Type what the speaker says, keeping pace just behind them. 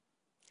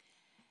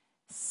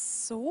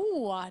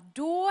Så,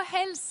 då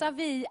hälsar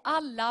vi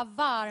alla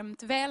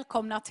varmt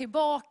välkomna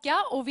tillbaka,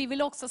 och vi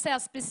vill också säga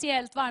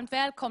speciellt varmt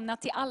välkomna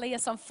till alla er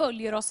som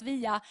följer oss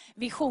via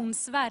Vision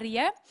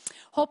Sverige.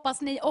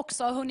 Hoppas ni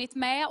också har hunnit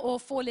med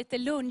och få lite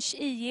lunch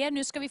i er.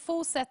 Nu ska vi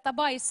fortsätta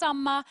bara i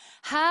samma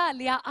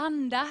härliga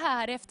anda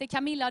här efter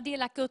Camilla har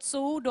delat Guds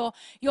ord, och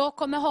jag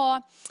kommer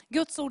ha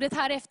Guds ordet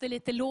här efter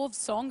lite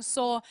lovsång.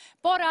 Så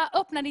bara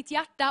öppna ditt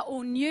hjärta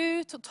och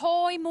njut och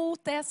ta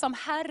emot det som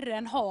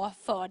Herren har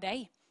för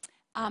dig.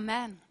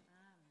 Amen.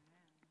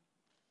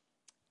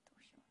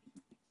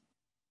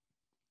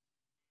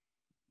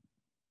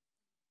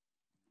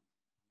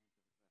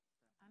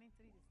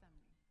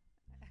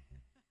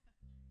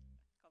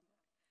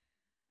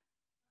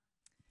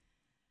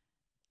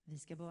 Vi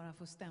ska bara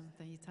få stämt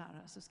en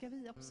gitarr, så ska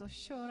vi också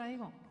köra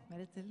igång med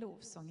lite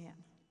lovsång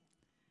igen.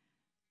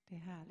 Det är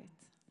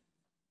härligt.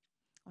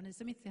 Och ni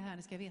som inte är här,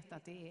 ni ska veta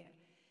att det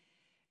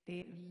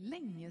är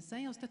länge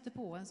sedan jag stötte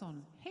på en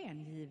sån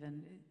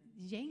hängiven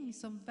gäng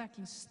som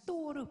verkligen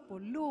står upp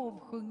och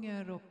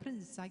lovsjunger och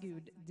prisar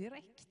Gud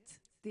direkt.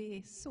 Det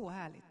är så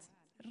härligt.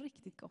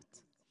 Riktigt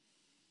gott.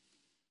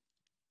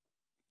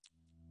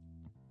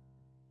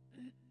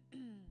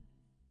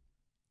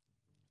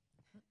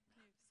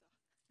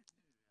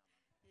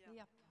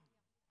 Ja.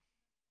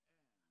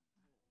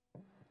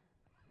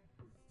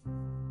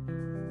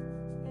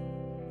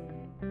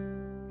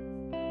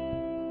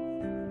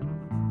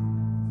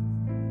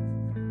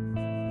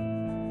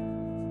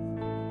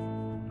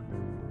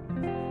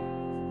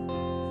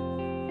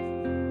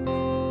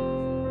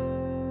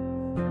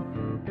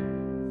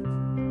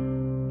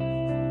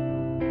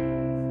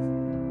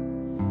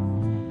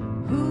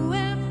 Who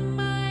am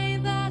I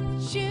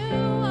that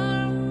you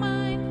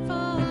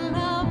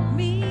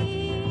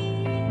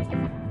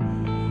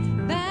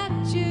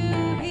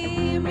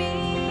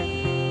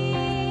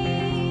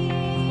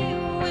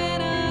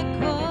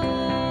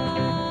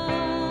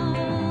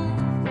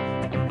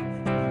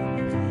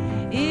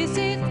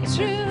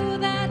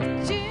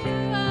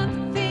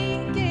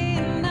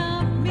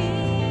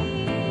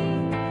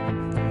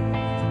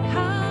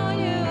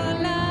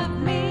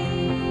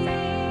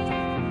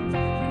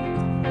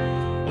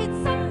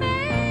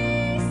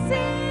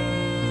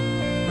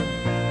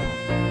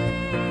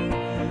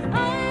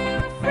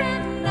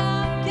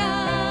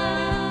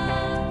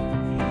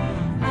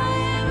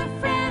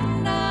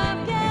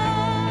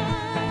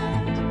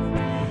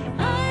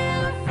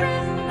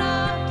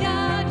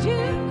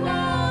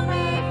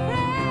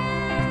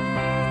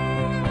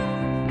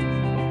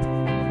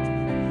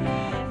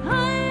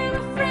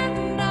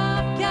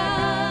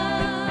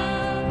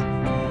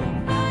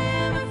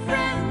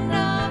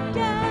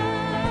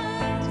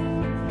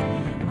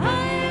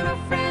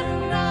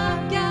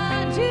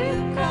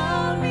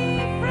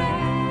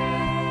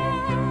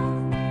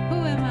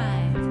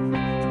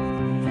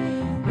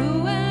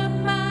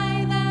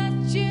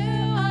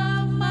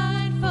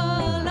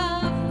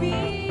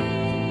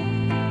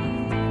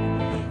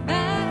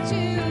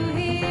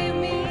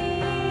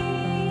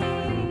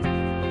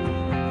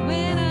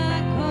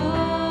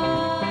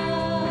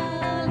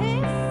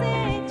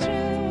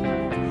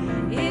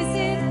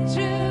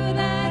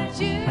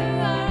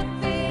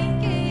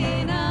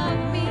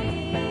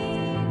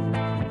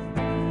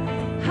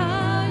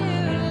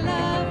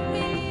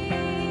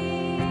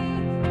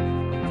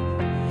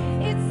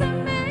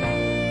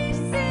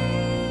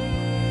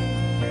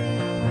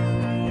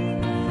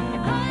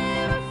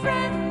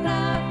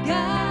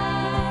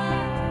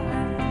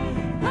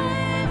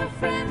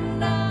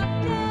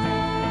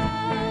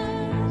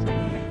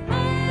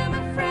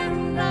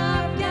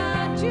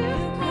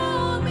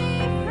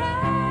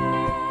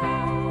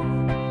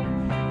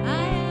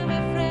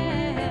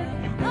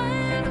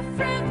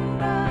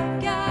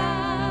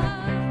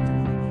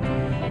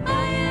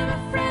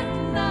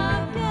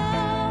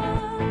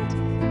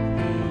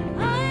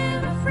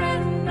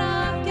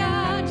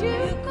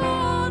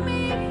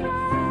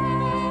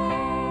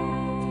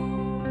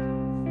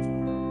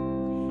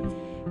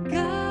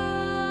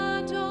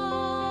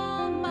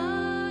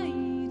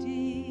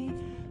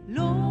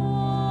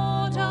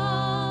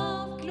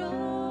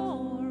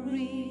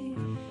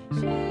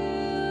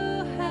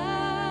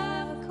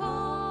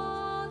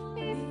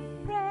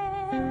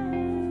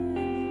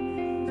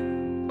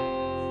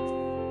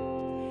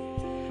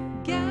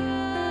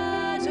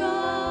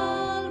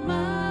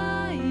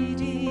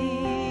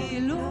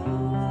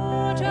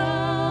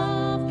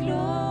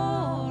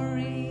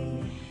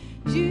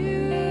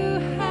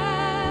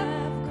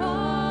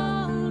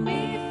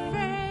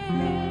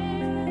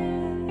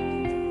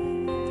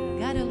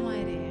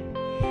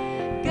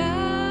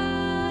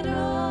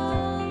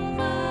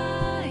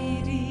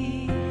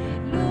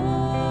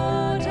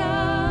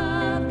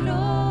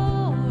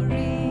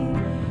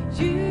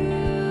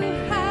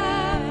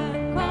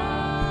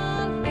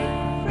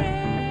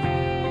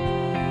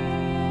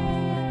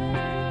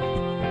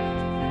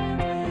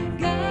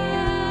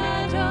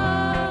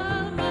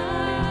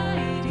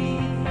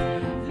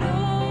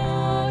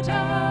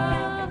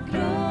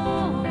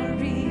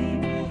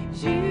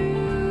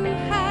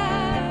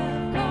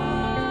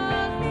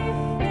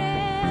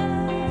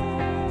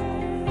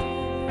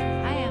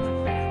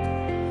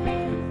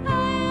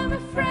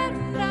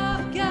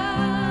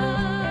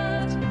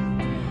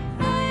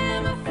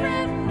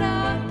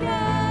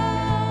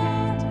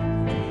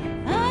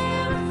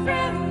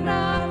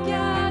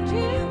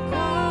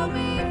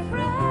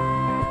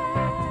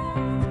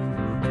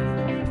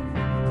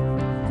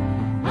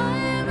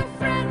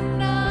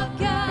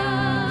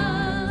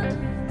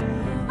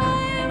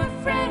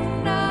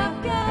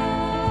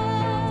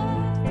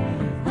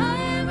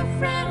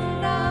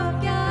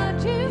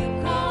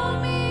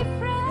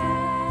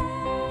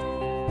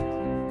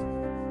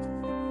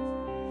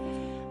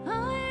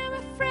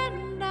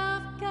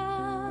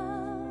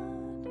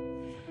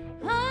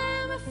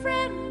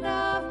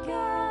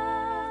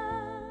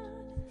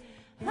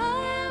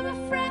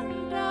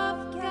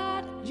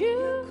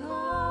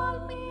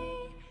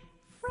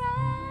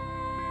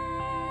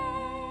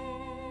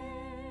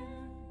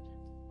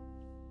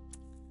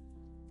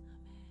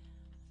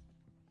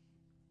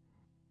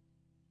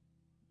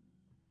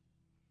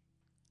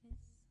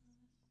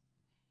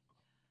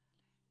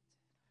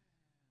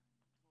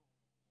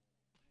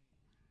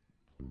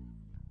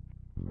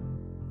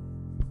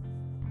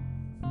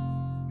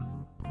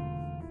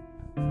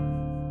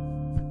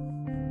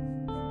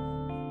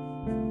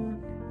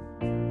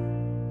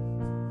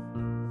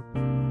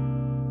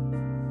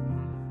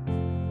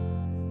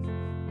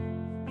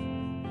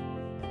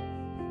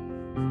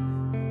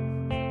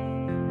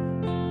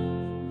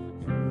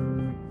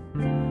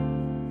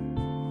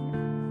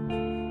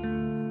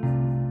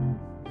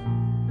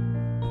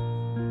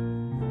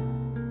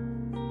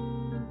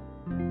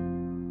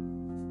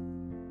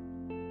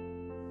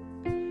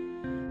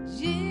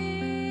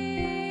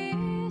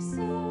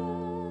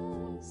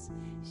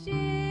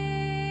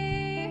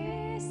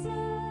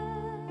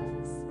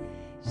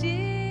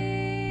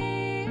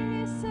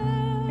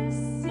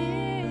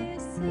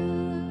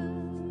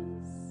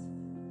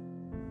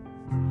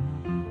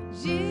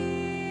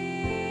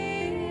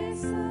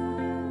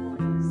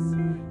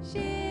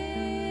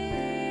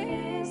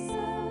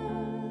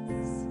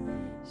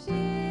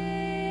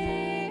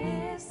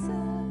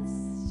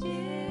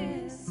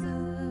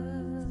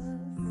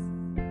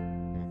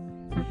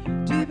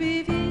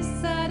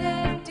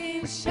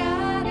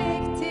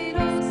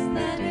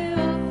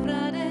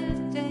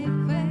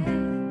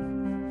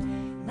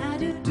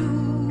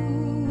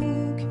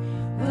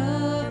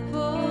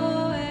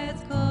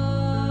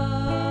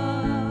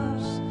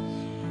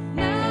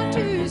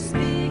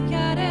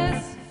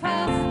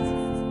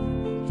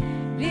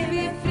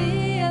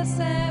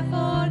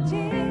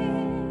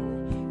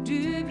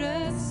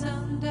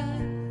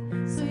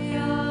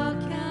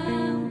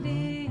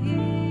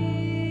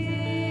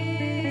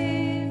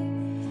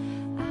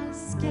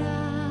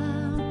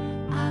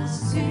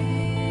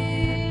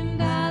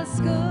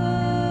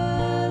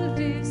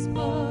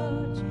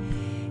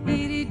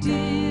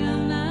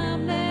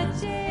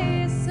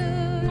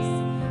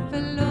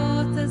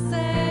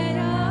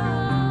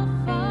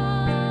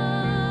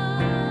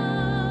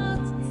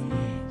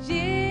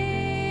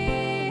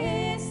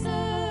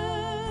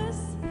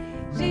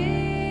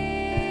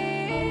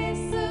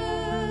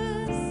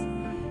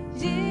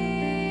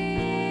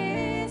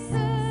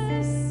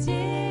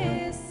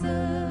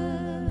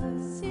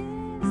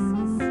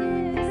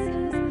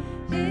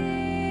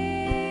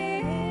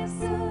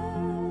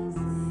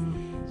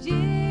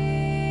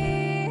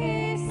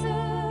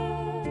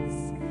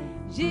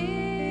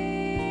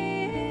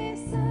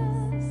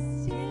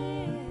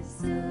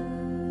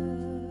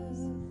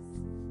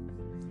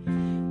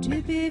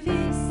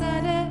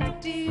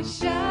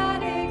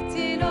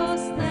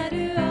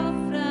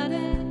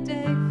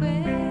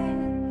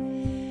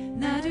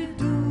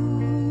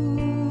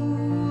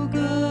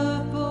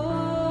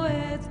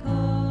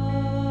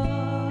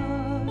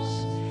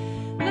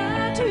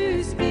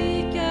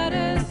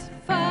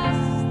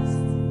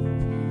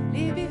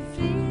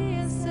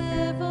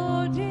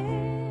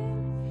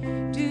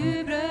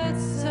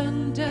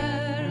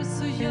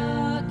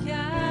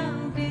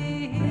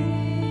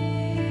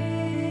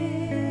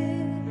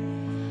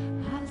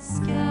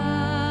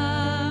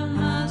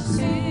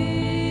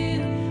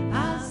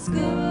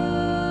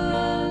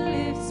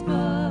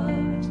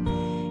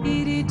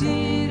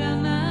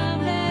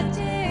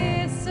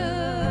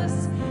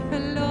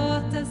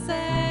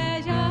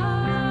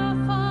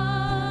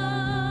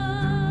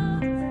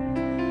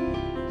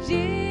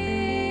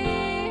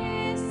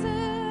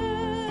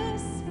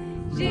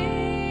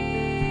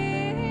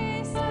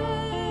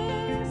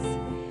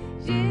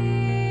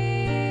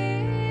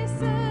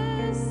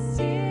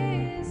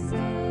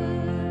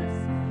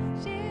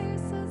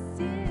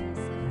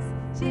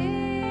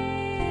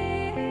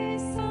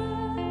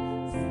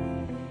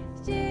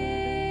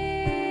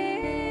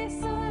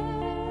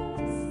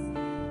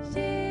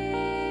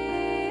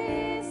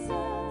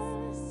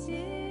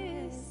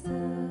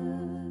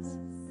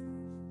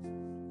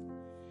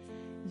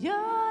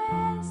Jag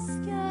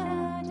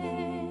älskar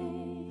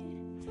dig.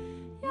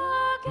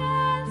 Jag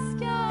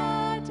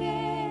älskar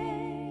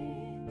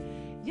dig.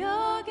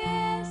 Jag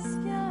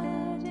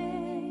älskar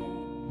dig.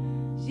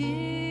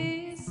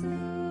 Jesus,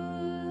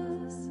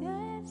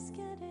 jag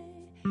älskar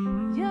dig.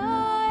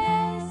 Jag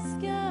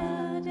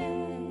älskar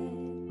dig.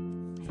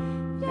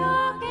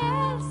 Jag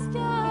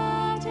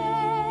älskar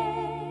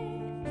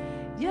dig.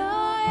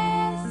 Jag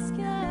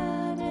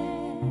älskar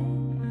dig,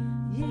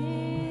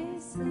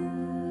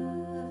 Jesus.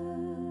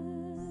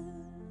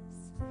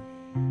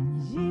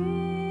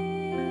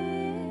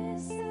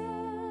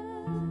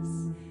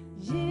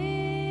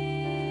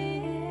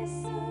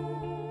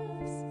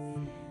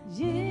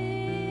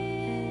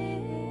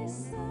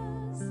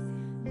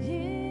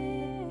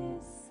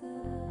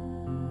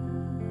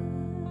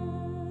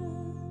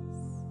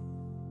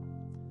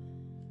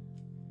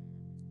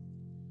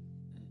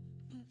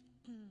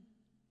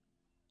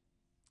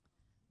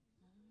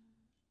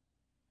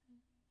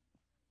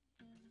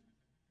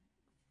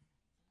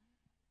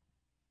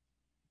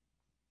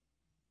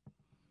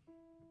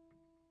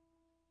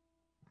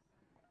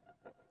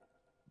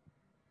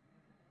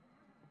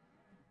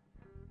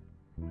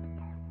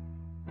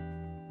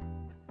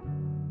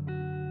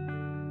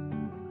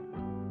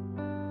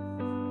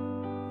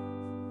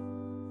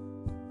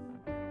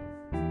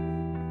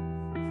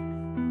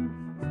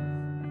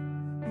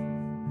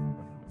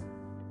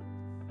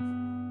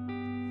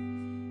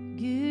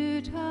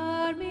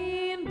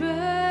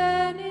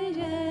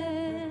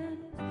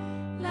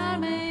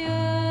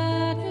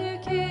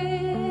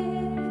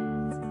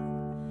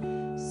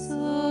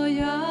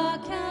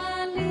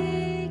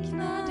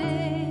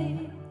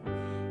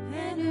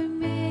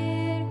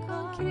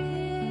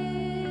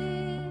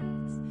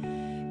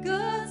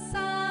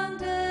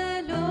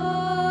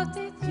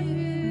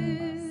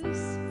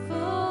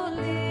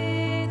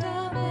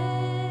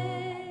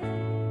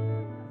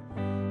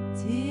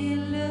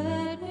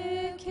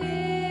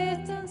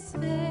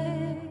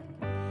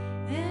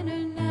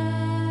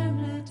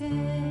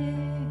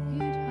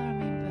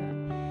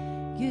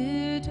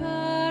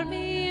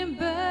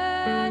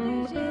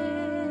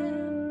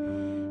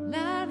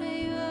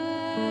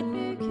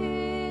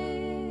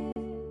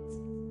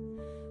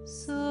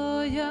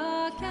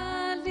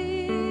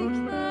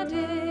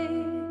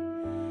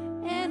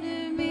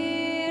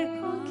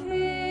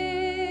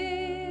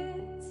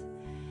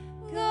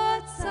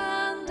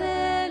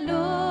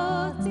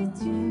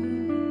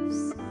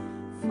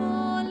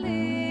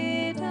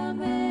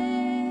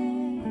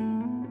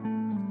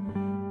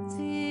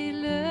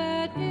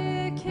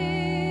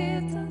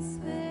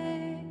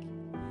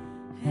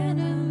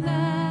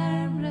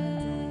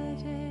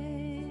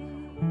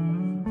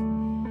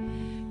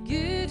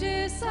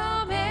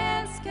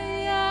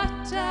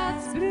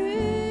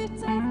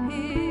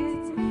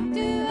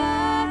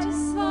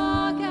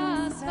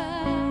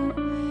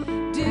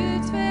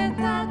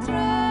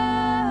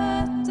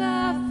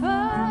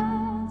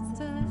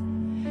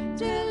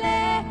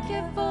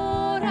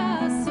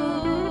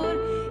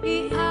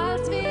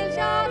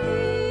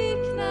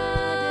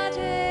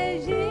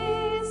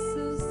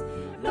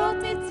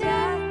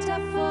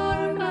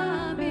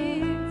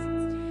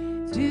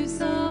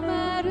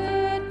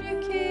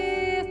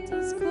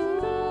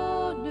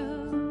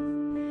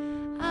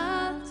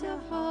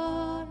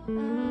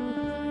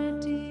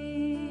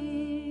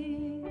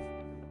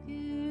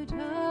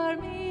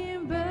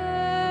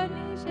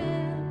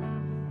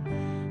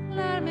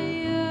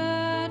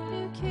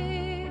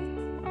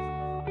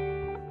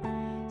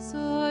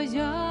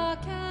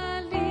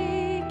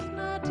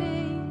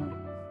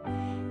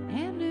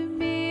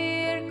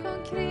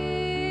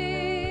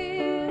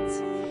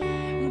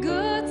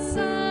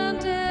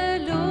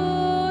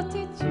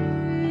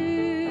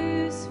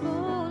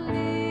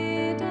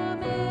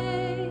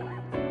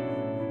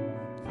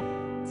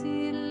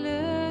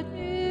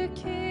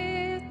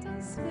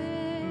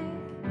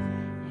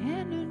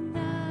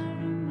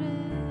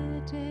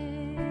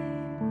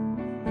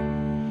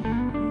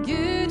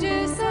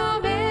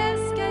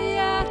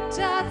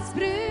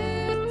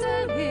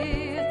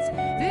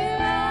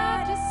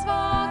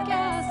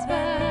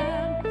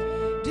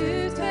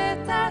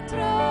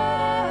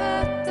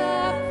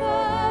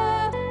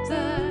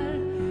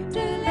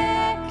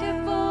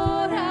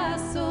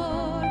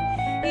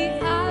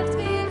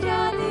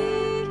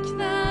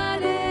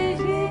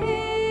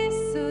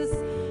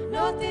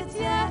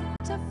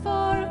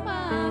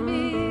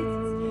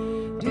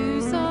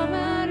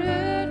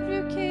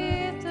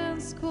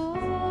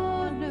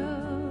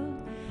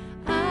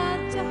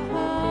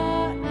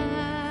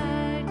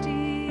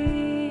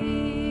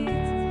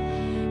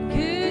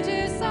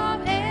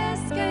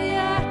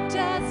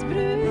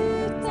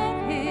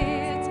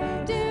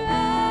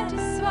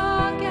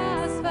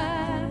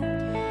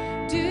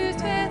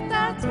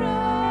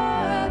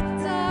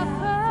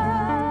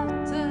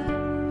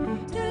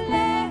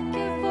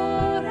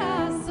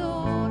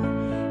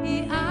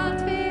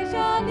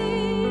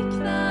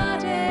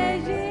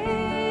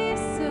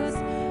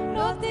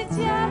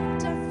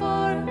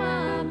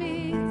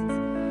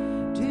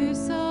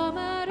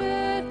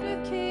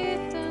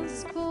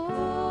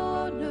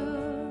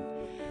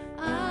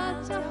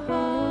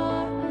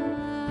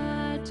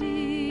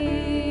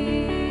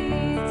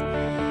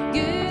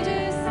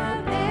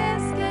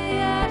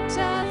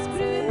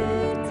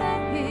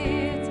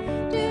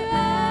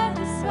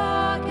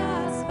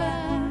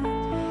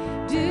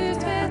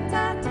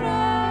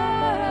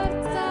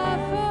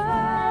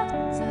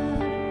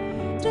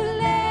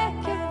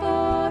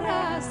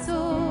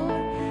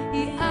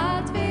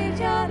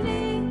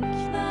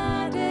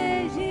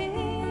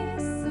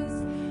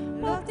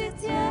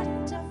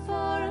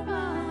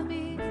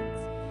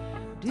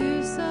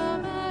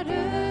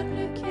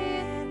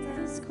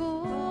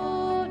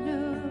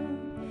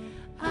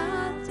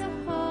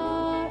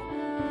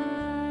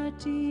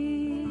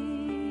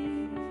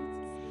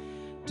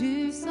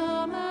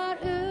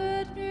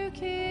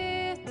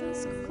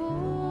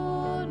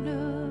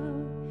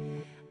 konung,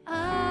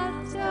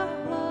 allt jag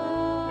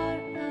har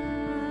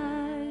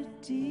är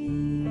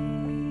ditt.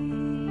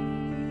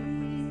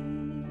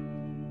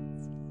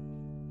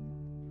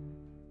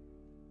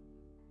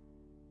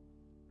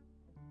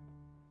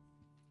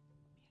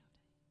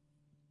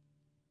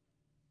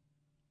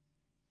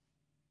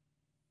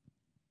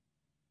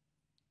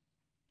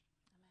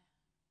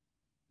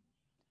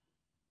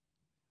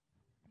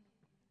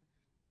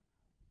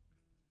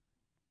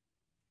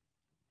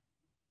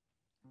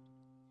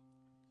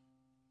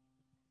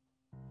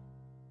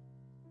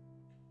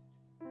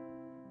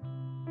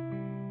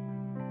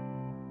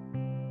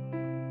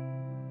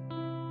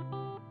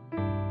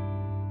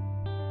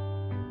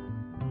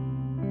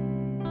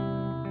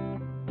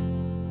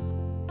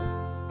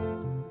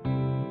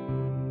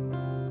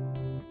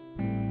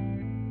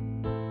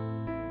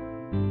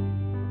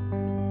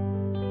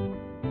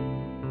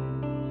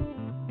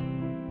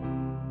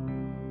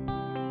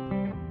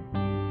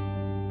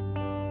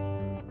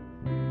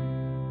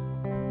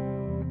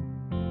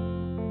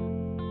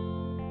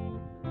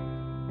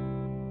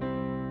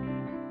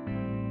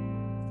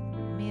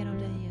 Mer av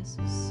dig,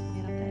 Jesus,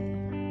 mer av dig.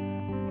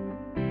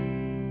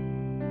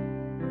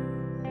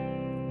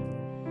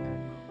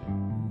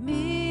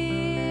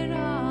 Mer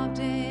av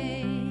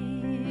dig,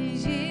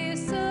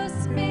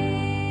 Jesus,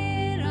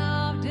 mer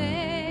av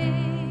dig.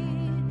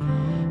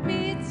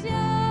 Mitt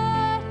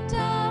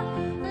hjärta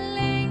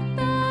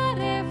längtar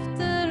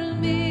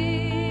efter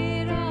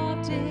mer av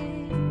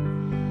dig.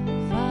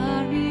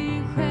 För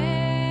min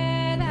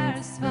själ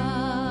är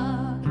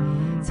svag,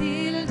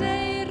 till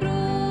dig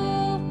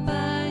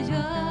ropar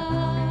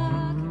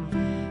jag.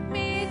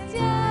 Mitt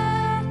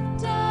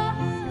hjärta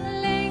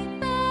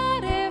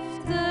längtar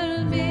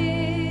efter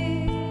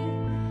mer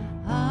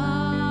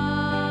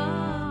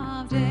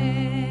av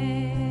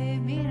dig.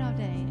 Mer av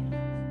dig.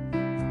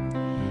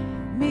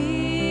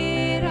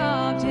 Mer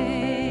av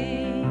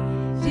dig,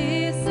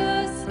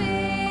 Jesus,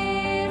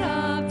 mer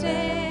av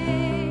dig.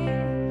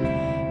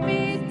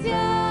 Mitt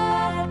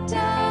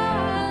hjärta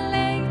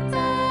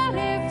längtar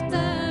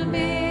efter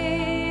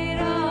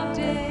mer av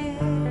dig.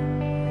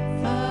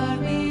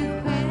 För min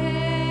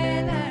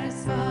själ är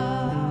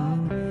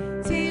svag,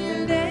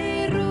 till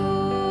dig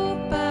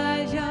ropar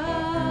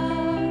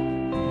jag.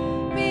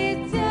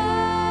 Mitt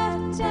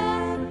hjärta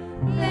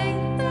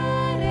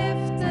längtar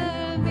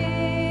efter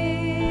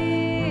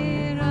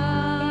mer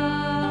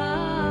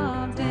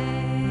av dig.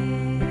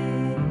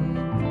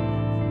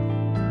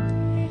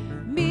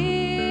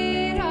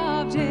 Mer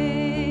av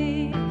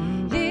dig,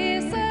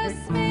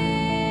 Jesus,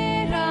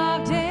 mer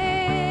av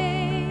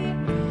dig.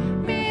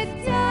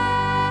 Mitt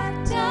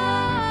hjärta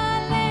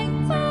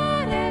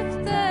längtar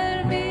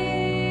efter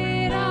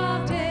mer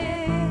av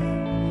dig.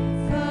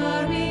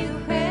 För min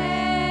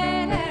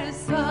själ är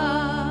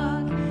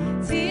svag,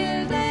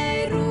 till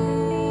dig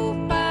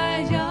ropar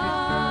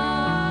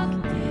jag.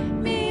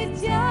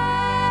 Mitt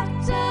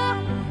hjärta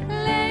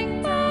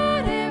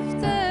längtar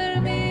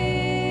efter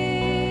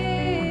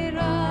mer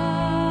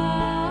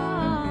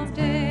av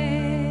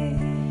dig.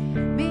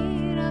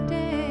 Mer av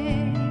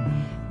dig,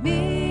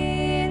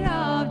 mer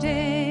av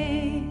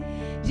dig.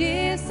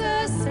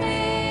 Jesus,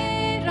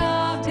 mer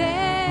av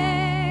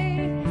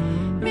dig.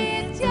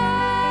 Mitt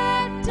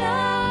hjärta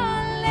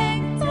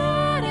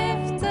längtar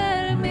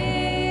efter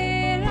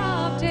mer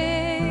av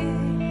dig.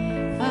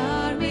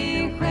 För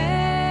min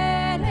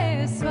själ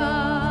är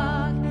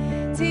svag,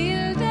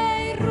 till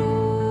dig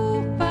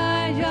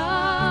ropar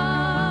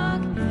jag.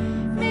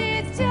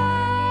 Mitt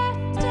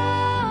hjärta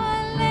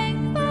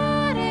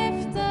längtar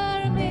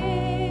efter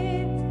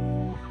mer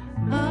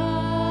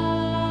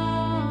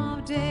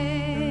av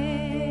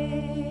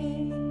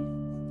dig.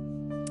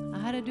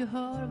 Herre, du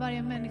hör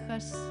varje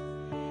människas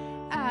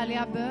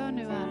ärliga bön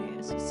nu, Herre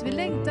Jesus. Vi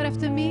längtar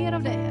efter mer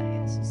av dig,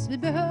 Herre Jesus. Vi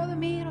behöver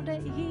mer av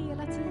dig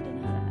hela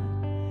tiden, Herre.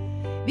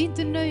 Vi är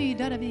inte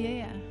nöjda där vi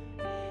är.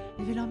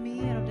 Vi vill ha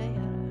mer av dig,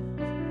 Herre.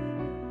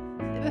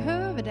 Vi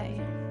behöver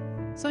dig.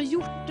 Som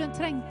hjorten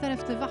trängtar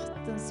efter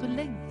vatten, så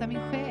längtar min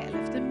själ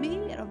efter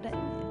mer av dig.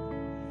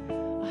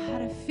 Och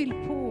Herre, fyll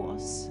på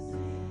oss.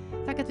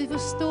 Tack att vi får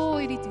stå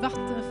i ditt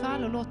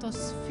vattenfall och låta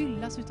oss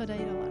fyllas utav dig,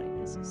 Herre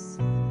Jesus.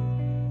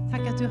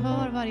 Tack att du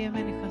hör varje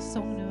människas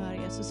sång nu, Herre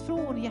Jesus,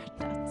 från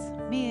hjärtat.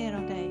 Mer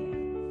av dig.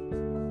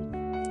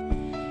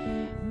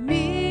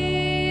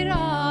 Mer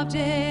av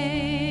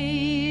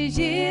dig,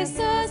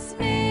 Jesus,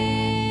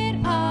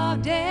 mer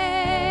av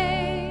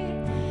dig.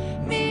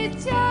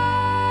 Mitt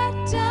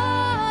hjärta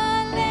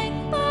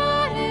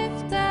längtar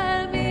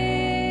efter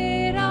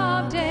mer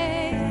av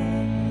dig.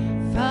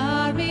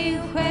 För min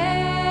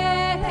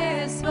själ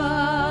är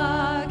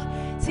svag,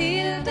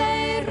 till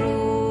dig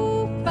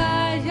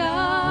ropar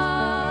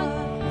jag.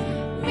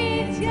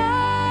 Mitt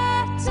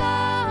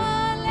hjärta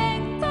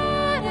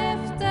längtar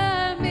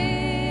efter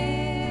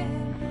mer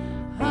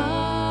av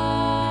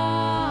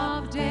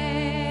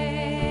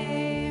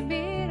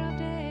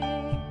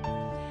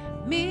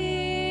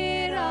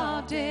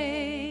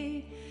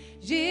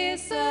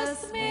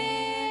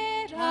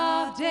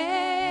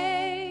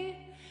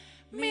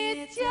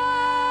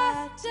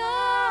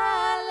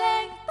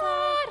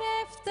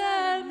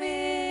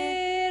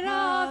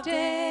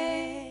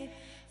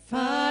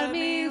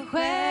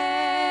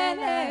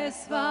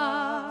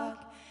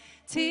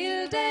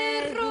till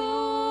dig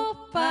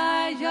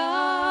ropar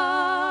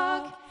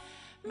jag.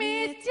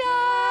 Mitt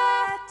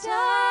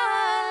hjärta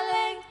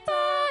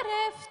längtar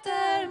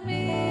efter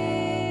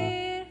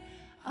mer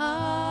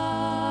av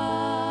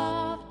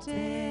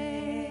dig.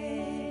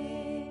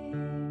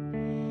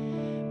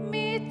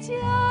 Mitt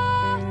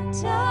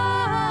hjärta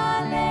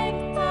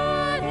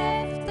längtar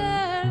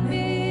efter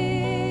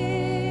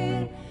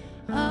mer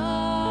av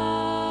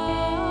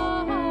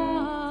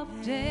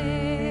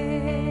dig.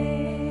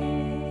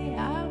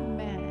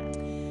 Amen.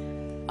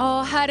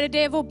 Ja, Herre,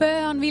 det är vår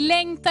bön. Vi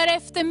längtar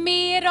efter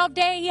mer av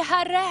dig,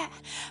 Herre.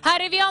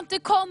 Herre, vi har inte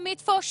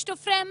kommit först och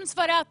främst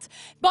för att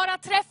bara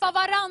träffa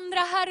varandra,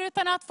 Herre,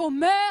 utan att få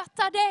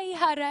möta dig,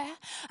 Herre.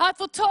 Att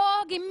få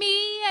tag i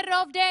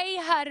mer av dig,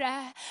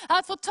 Herre.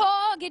 Att få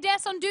tag i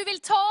det som du vill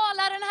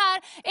tala den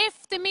här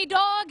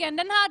eftermiddagen,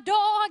 den här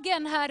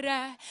dagen,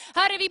 Herre.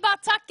 Herre, vi bara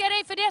tackar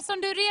dig för det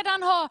som du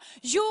redan har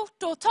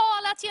gjort och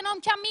talat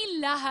genom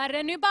Camilla,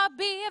 Herre. Nu bara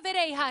ber vi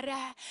dig,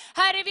 Herre.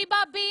 Herre, vi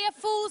bara ber,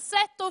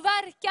 fortsätt att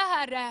verka,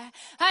 Herre.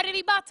 Herre,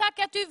 vi bara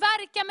tackar att du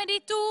verkar med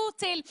ditt ord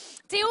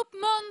till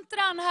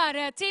uppmuntran,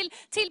 Herre.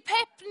 Till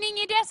peppning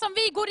i det som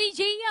vi går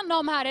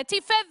igenom, Herre.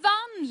 Till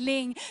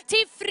förvandling,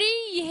 till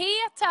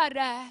frihet,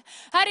 Herre.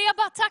 Herre, jag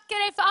bara tackar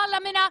dig för alla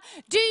mina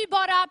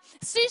dyrbara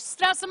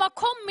systrar som har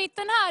kommit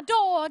den här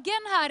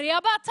dagen, Herre.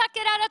 Jag bara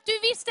tackar dig att du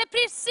visste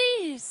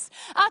precis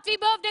att vi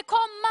behövde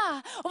komma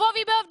och vad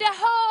vi behövde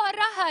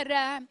höra,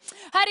 Herre.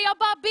 Herre, jag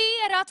bara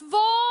ber att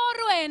var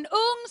och en,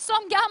 ung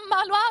som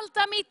gammal och allt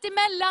där mitt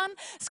emellan,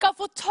 ska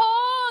få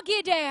tag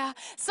i det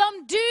som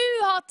du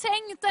har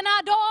tänkt den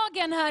här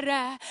dagen,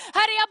 Herre.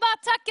 Herre, jag bara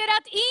tackar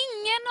att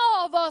ingen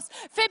av oss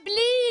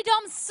förblir de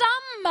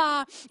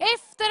samma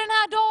efter den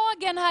här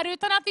dagen, Herre,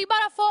 utan att vi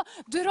bara får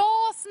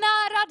dras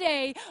nära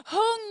dig,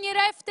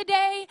 hungra efter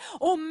dig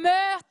och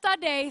möta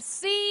dig,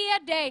 se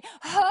dig,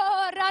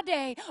 höra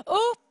dig,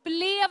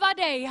 uppleva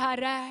dig,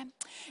 Herre.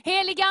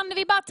 Helige Ande,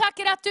 vi bara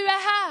tackar att du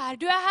är här.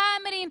 Du är här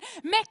med din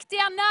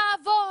mäktiga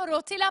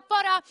närvaro till att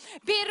bara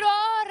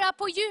beröra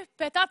på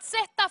djupet, att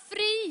sätta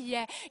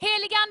fri.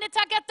 Helige Ande,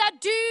 tack att där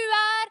du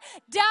är,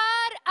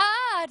 där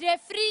är det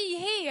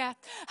frihet.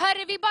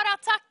 Herre, vi bara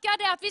tackar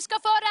dig att vi ska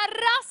föra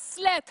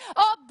rasslet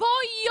av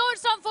bojor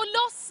som får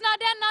lossna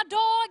denna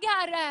dag,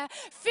 Herre.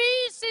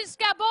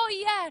 Fysiska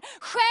bojor,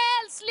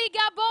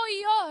 själsliga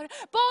bojor,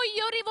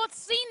 bojor i vårt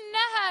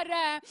sinne,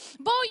 Herre.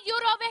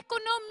 Bojor av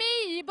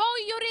ekonomi,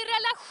 bojor i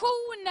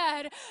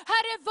relationer.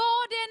 Herre,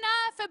 vad det än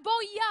är för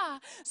boja,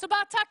 så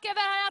bara tackar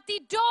vi, Herre, att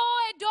idag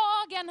är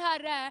dagen,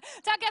 Herre.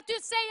 Tack att du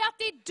säger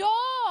att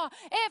idag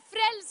är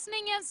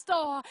frälsningens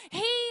dag,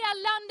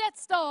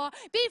 helandets dag,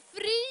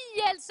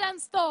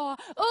 befrielsens dag,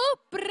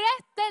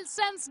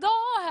 upprättelsens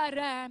dag,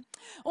 Herre.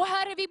 Och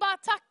Herre, vi bara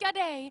tackar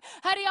dig.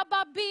 Herre, jag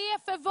bara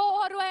ber för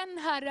var och en,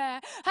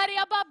 Herre. Herre,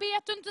 jag bara ber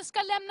att du inte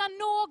ska lämna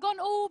någon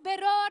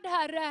oberörd,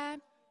 Herre.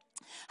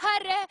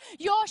 Herre,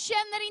 jag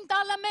känner inte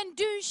alla, men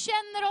du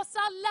känner oss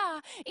alla.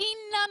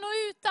 Innan och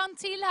utan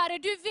till, Herre.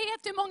 Du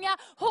vet hur många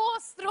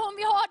hårstrån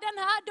vi har den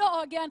här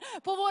dagen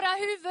på våra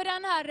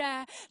huvuden,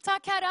 Herre.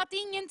 Tack, Herre, att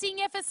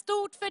ingenting är för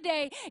stort för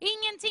dig.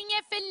 Ingenting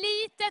är för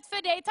litet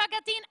för dig. Tack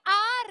att din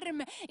arm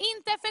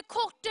inte är för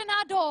kort den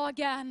här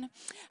dagen.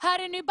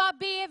 Herre, nu bara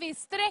ber vi,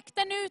 sträck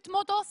den ut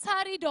mot oss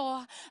här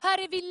idag.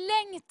 Herre, vi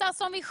längtar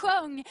som vi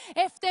sjöng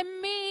efter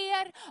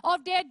mer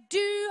av det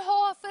du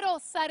har för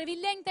oss, Herre. Vi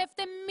längtar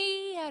efter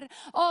mer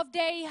av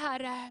dig,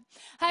 Herre.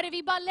 Herre,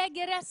 vi bara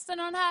lägger resten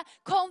av den här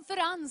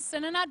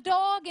konferensen, den här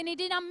dagen i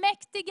dina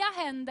mäktiga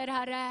händer,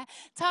 Herre.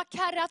 Tack,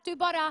 Herre, att du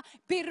bara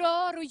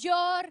berör och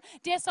gör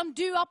det som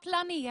du har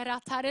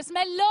planerat, Herre, som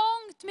är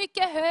långt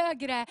mycket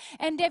högre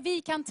än det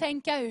vi kan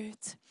tänka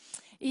ut.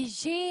 I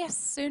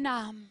Jesu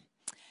namn.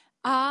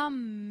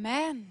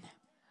 Amen.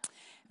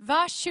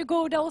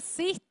 Varsågoda och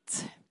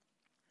sitt.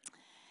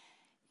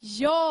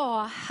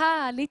 Ja,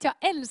 härligt. Jag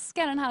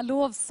älskar den här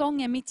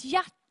lovsången. Mitt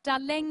hjärta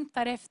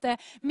längtar efter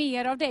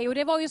mer av dig. Och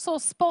det var ju så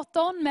spot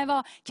on med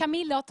vad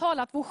Camilla har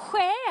talat. Vår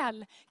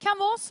själ kan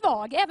vara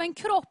svag. Även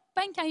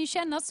kroppen kan ju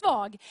kännas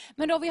svag.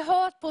 Men då har vi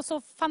hört på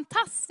så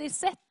fantastiskt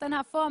sätt den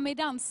här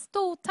förmiddagen.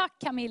 Stort tack,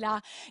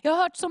 Camilla. Jag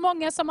har hört så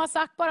många som har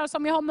sagt, bara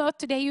som jag har mött,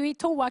 det är ju i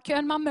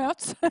toakön man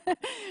möts.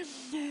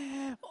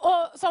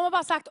 Och som har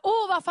bara sagt,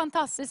 åh vad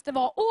fantastiskt det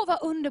var. Åh vad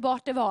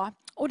underbart det var.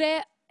 Och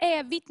det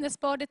är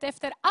vittnesbördet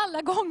efter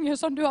alla gånger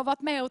som du har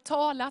varit med och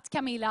talat,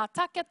 Camilla.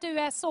 Tack att du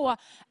är så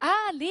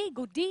ärlig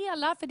och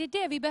delar, för det är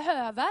det vi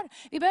behöver.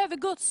 Vi behöver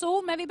Guds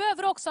ord, men vi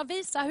behöver också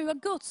visa hur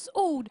Guds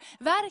ord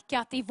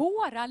verkat i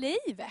våra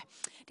liv.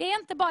 Det är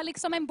inte bara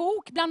liksom en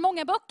bok bland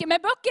många böcker,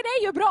 men böcker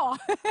är ju bra.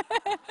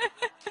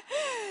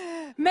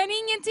 Men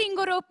ingenting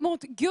går upp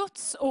mot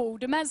Guds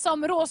ord. Men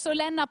som Rosa och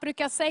Lennart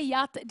brukar säga,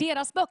 att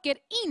deras böcker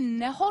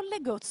innehåller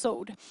Guds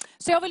ord.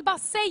 Så jag vill bara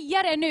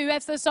säga det nu,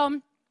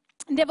 eftersom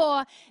det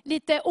var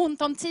lite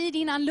ont om tid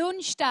innan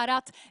lunch där,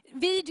 att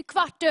vid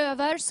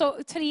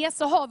 3:15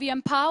 så har vi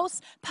en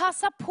paus.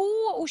 Passa på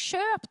och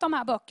köp de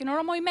här böckerna. Och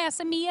de har ju med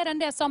sig mer än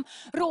det som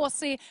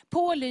Rosie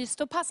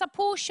pålyst. Och passa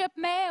på och köp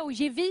med och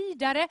ge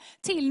vidare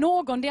till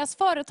någon. Deras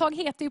företag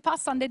heter ju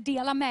passande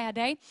Dela med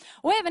dig.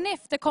 Och även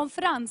efter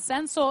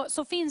konferensen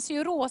så finns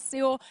ju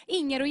Rosie och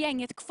Inger och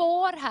gänget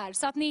kvar här.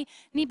 Så att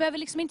ni behöver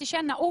liksom inte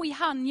känna, oj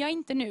hann jag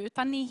inte nu,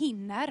 utan ni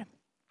hinner.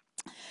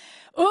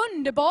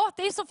 Underbart,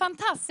 det är så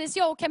fantastiskt.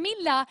 Jag och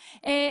Camilla,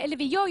 eller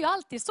vi gör ju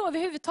alltid så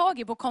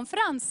överhuvudtaget på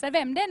konferenser,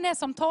 vem det än är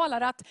som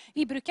talar, att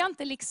vi brukar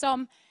inte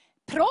liksom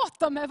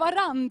prata med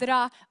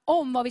varandra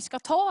om vad vi ska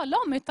tala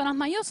om, utan att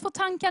man just får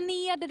tanka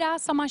ner det där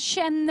som man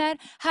känner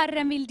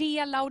Herren vill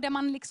dela och det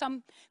man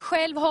liksom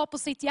själv har på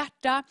sitt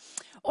hjärta.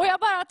 Och jag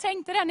bara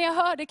tänkte det när jag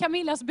hörde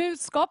Camillas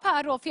budskap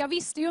här då, för jag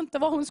visste ju inte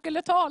vad hon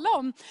skulle tala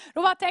om.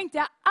 Då bara tänkte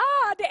jag,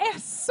 det är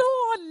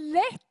så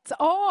lätt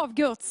av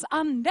Guds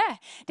ande.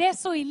 Det är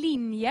så i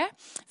linje.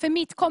 För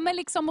mitt kommer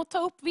liksom att ta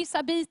upp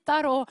vissa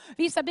bitar, och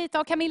vissa bitar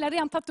har Camilla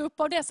redan tagit upp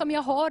av det som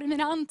jag har i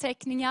mina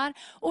anteckningar.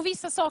 Och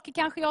vissa saker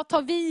kanske jag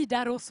tar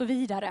vidare och så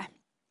vidare.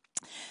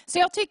 Så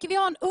jag tycker vi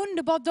har en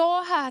underbar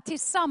dag här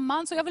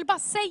tillsammans. Och jag vill bara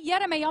säga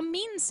det, men jag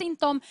minns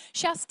inte om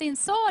Kerstin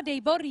sa det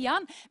i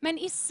början. Men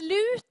i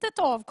slutet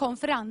av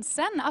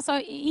konferensen, alltså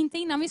inte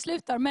innan vi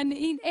slutar,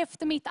 men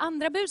efter mitt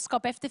andra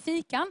budskap, efter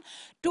fikan.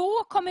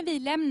 Då kommer vi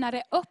lämna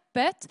det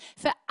öppet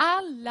för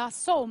alla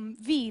som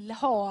vill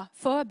ha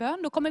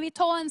förbön. Då kommer vi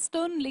ta en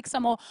stund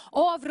liksom och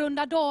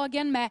avrunda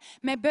dagen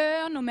med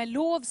bön och med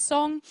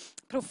lovsång,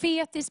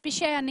 profetisk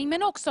betjäning,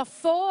 men också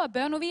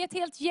förbön. Och vi är ett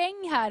helt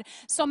gäng här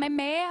som är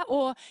med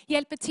och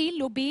hjälper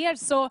till och ber.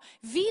 Så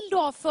vill du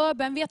ha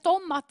förbön, vet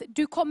om att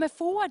du kommer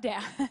få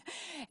det.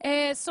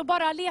 Så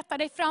bara leta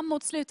dig fram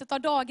mot slutet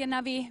av dagen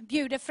när vi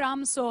bjuder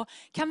fram, så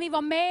kan vi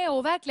vara med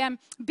och verkligen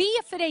be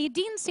för dig i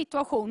din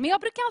situation. Men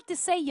jag brukar alltid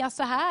säga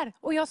så här,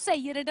 och jag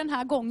säger det den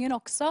här gången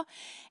också.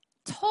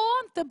 Ta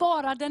inte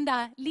bara den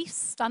där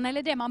listan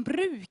eller det man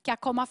brukar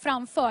komma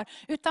fram för,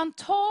 utan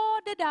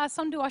ta det där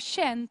som du har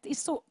känt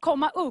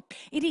komma upp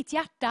i ditt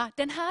hjärta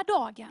den här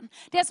dagen.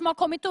 Det som har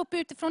kommit upp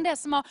utifrån det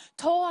som har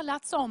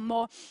talats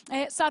om.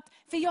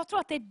 För jag tror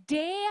att det är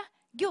det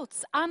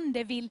Guds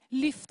ande vill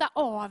lyfta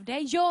av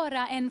dig,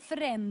 göra en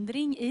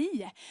förändring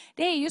i.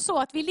 Det är ju så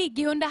att vi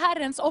ligger under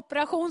Herrens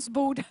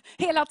operationsbord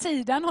hela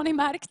tiden, har ni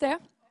märkt det?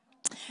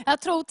 Jag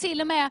tror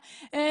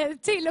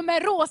till och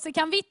med Rosie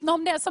kan vittna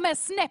om det, som är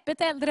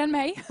snäppet äldre än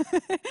mig.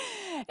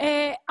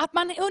 Att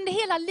man under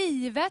hela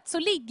livet så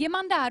ligger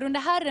man där under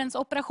Herrens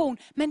operation.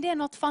 Men det är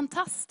något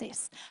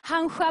fantastiskt.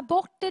 Han skär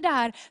bort det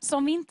där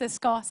som vi inte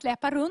ska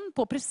släppa runt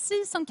på.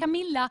 Precis som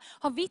Camilla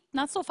har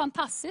vittnat så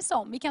fantastiskt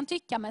om. Vi kan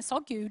tycka, men sa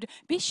Gud,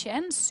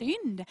 bekänn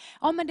synd.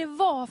 Ja, men det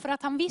var för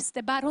att han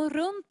visste, bär hon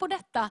runt på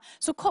detta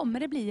så kommer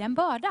det bli en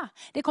börda.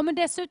 Det kommer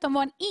dessutom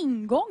vara en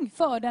ingång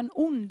för den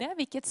onde,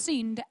 vilket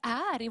synd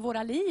är i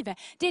våra liv.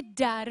 Det är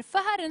därför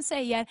Herren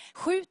säger,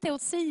 skjut det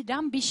åt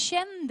sidan,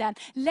 bekänn den,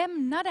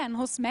 lämna den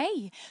hos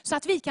mig. Så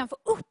att vi kan få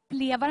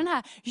uppleva den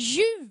här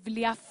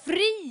ljuvliga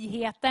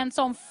friheten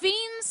som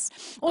finns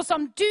och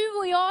som du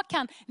och jag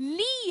kan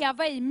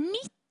leva i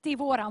mitt i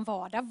våran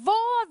vardag,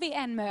 vad vi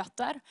än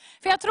möter.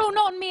 För jag tror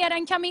någon mer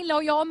än Camilla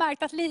och jag har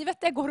märkt att livet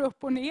det går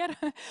upp och ner.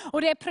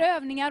 Och det är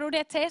prövningar och det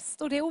är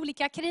test och det är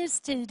olika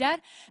kristider.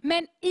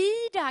 Men i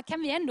det här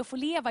kan vi ändå få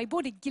leva i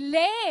både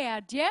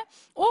glädje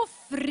och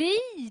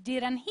frid i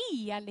den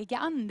heliga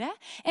ande.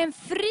 En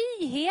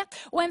frihet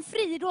och en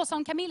frid då,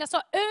 som Camilla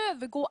sa,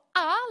 övergår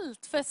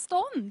allt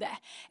förstånd.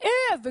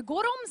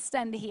 Övergår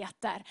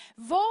omständigheter.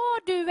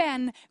 Vad du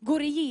än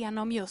går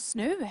igenom just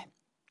nu.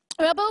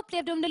 Och jag bara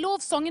upplevde under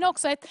lovsången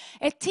också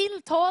ett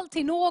tilltal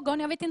till någon.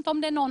 Jag vet inte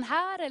om det är någon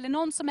här eller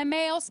någon som är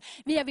med oss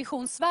via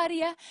Vision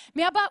Sverige.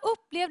 Men jag bara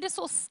upplevde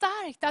så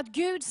starkt att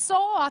Gud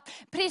sa att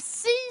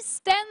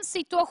precis den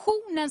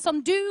situationen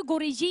som du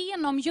går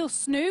igenom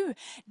just nu,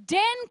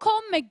 den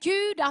kommer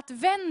Gud att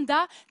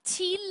vända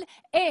till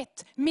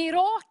ett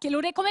mirakel.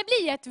 Och det kommer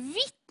bli ett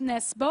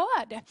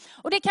vittnesbörd.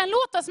 Och det kan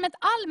låta som ett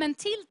allmänt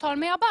tilltal,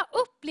 men jag bara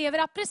upplever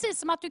att precis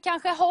som att du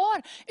kanske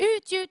har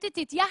utgjutit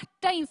ditt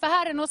hjärta inför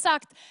Herren och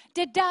sagt,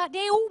 det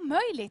är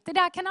omöjligt, det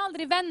där kan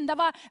aldrig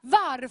vända.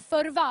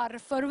 Varför?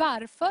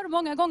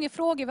 Många gånger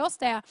frågar vi oss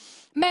det.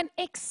 Men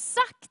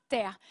exakt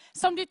det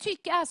som du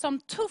tycker är som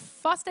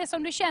tuffast, det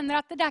som du känner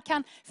att det där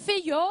kan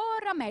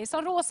förgöra mig.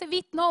 Som Rosie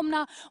vittnade om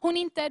när hon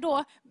inte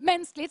då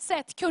mänskligt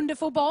sett kunde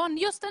få barn.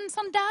 Just en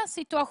sån där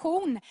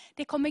situation,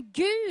 det kommer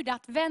Gud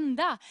att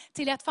vända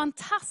till ett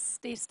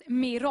fantastiskt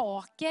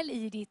mirakel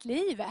i ditt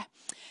liv.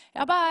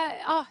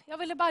 Jag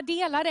ville bara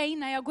dela det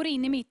innan jag går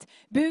in i mitt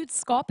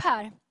budskap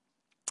här.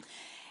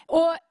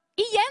 Och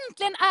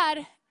egentligen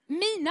är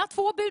mina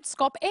 2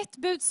 budskap ett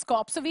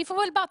budskap, så vi får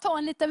väl bara ta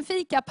en liten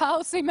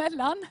fikapaus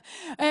emellan.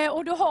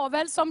 Och du har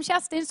väl, som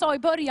Kerstin sa i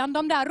början,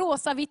 de där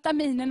rosa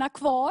vitaminerna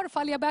kvar,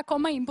 fall jag börjar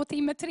komma in på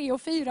timme 3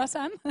 och 4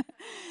 sen.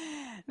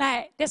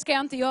 Nej, det ska jag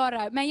inte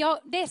göra. Men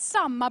det är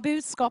samma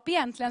budskap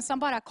egentligen som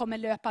bara kommer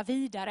löpa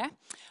vidare.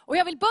 Och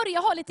jag vill börja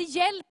ha lite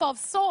hjälp av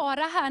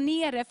Sara här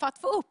nere för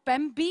att få upp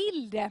en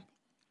bild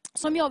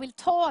som jag vill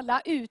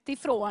tala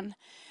utifrån.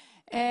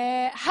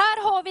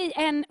 Här har vi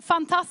en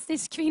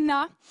fantastisk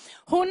kvinna.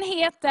 Hon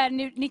heter,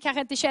 ni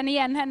kanske inte känner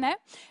igen henne,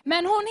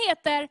 men hon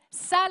heter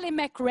Sally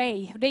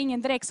McRae. Det är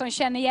ingen direkt som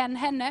känner igen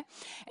henne.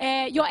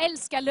 Jag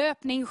älskar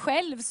löpning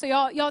själv, så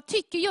jag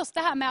tycker just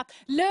det här med att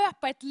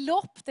löpa ett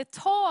lopp, det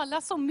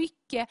talar så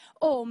mycket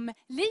om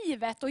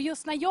livet. Och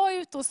just när jag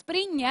är ute och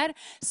springer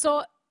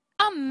så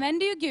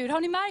använder ju Gud,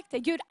 har ni märkt det?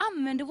 Gud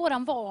använder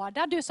våran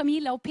vardag. Du som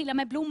gillar att pilla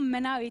med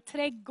blommorna i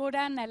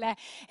trädgården. Eller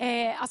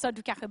alltså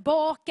du kanske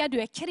bakar,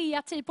 du är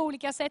kreativ på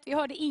olika sätt. Vi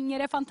hörde Inger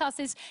är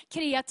fantastiskt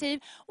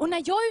kreativ. Och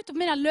när jag är ute på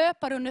mina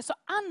löparrundor så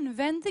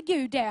använder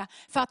Gud det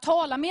för att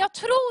tala. Men jag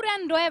tror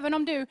ändå, även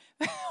om du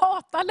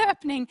hatar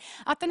löpning,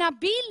 att den här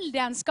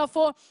bilden ska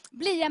få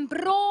bli en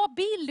bra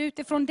bild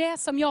utifrån det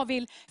som jag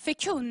vill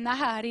förkunna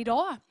här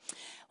idag.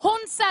 Hon,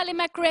 Sally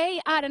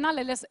McRae, är en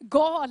alldeles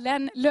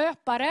galen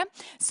löpare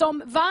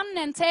som vann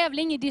en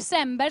tävling i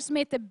december som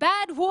heter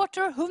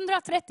Badwater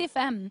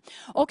 135.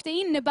 Och det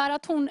innebär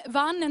att hon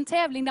vann en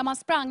tävling där man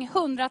sprang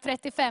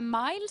 135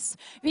 miles,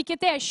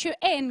 vilket är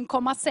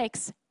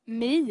 21,6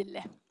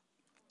 mil.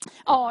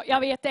 Ja, jag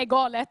vet, det är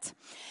galet.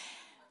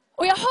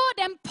 Och jag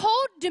hörde en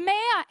podd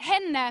med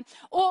henne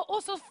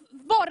och så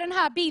var den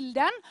här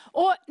bilden.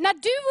 Och när du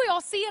och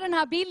jag ser den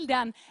här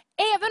bilden,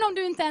 även om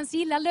du inte ens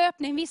gillar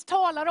löpning, visst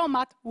talar om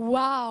att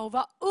wow,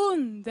 vad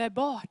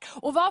underbart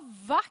och vad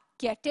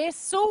vackert. Det är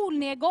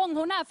solnedgång,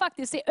 hon är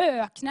faktiskt i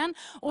öknen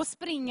och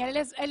springer,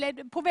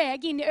 eller på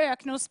väg in i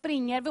öknen och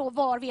springer,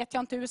 var vet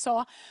jag inte,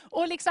 USA.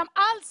 Och liksom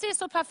allt ser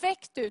så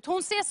perfekt ut,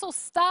 hon ser så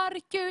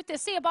stark ut, det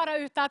ser bara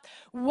ut att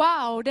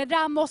wow, det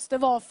där måste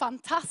vara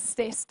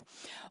fantastiskt.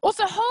 Och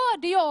så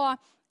hörde jag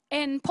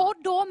en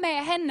podd då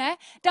med henne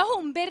där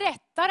hon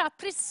berättar att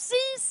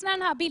precis när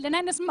den här bilden,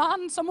 hennes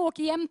man som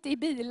åker jämte i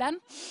bilen,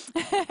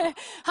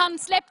 han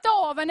släppte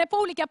av henne på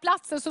olika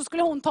platser så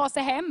skulle hon ta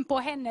sig hem på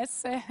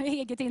hennes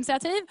eget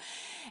initiativ.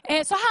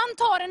 Så han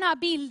tar den här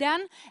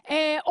bilden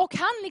och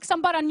han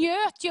liksom bara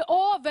njöt ju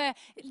av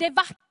det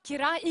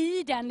vackra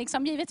i den,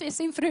 liksom, givetvis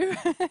sin fru,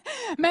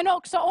 men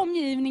också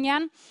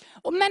omgivningen.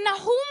 Men när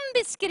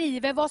hon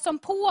beskriver vad som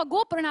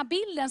pågår på den här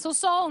bilden så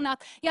sa hon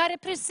att jag hade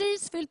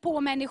precis fyllt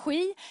på med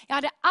energi. Jag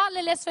hade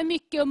alldeles för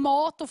mycket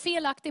mat och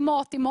felaktig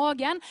mat i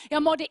magen.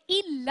 Jag mådde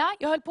illa,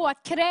 jag höll på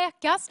att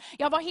kräkas.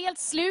 Jag var helt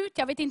slut,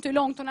 jag vet inte hur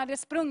långt hon hade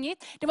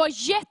sprungit. Det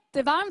var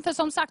jättevarmt för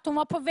som sagt hon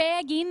var på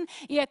väg in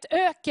i ett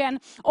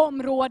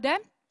ökenområde.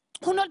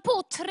 Hon höll på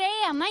att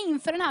träna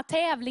inför den här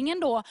tävlingen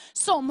då,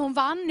 som hon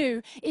vann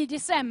nu i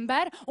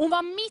december. Hon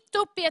var mitt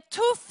uppe i ett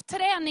tuff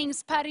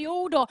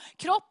träningsperiod och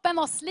kroppen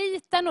var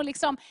sliten. Och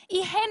liksom,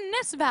 i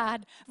hennes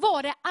värld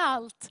var det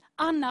allt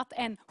annat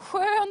än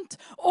skönt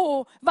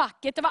och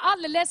vackert. Det var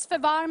alldeles för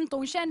varmt och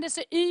hon kände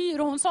sig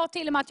yr. Och hon sa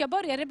till och med att jag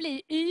började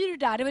bli yr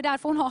där. Det var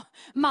därför hon har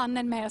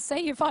mannen med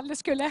sig ifall det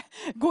skulle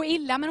gå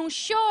illa. Men hon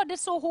körde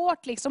så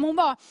hårt, liksom. Hon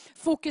var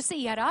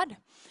fokuserad.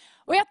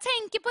 Och jag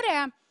tänker på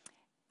det.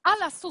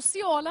 Alla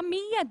sociala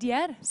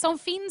medier som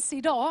finns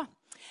idag.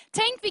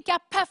 Tänk vilka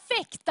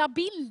perfekta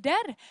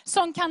bilder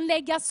som kan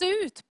läggas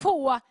ut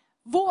på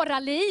våra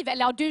liv.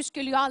 Eller ja, du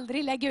skulle ju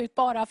aldrig lägga ut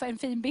bara för en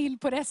fin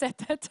bild på det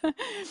sättet.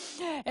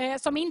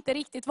 Som inte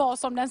riktigt var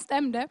som den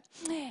stämde.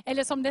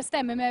 Eller som det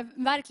stämmer med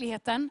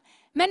verkligheten.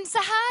 Men så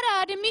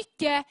här är det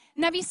mycket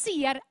när vi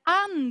ser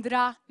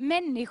andra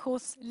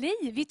människors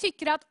liv. Vi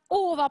tycker att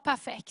vad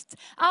perfekt.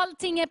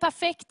 Allting är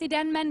perfekt i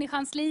den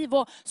människans liv.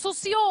 Och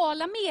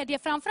sociala medier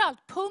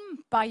framförallt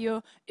pumpar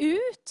ju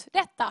ut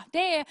detta.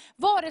 Det är,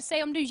 vare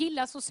sig om du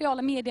gillar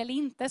sociala medier eller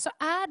inte, så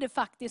är det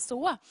faktiskt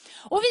så.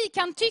 Och vi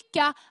kan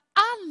tycka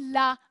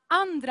alla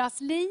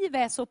andras liv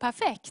är så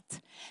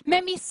perfekt.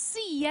 Men vi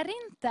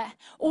ser inte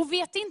och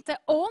vet inte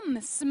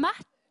om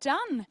smärta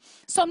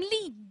som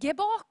ligger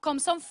bakom,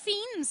 som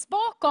finns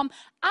bakom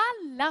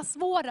allas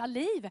våra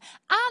liv.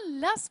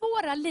 Allas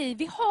våra liv.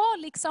 Vi har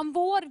liksom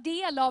vår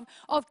del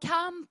av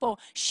kamp och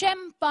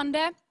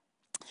kämpande.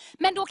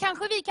 Men då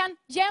kanske vi kan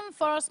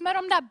jämföra oss med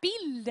de där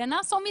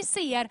bilderna som vi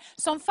ser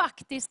som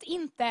faktiskt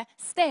inte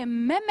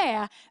stämmer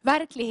med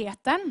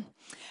verkligheten.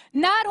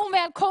 När hon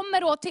väl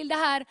kommer då till det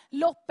här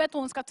loppet och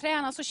hon ska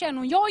träna så känner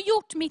hon, jag har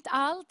gjort mitt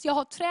allt. Jag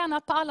har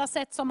tränat på alla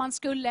sätt som man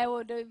skulle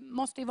och det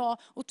måste ju vara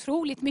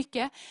otroligt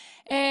mycket.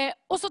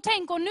 Och så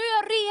tänker hon, nu är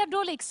jag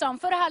redo liksom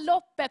för det här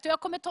loppet och jag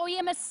kommer ta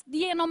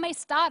igenom mig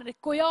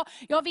stark. Och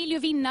jag vill ju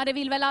vinna, det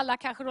vill väl alla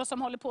kanske då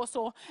som håller på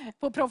så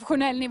på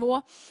professionell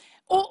nivå.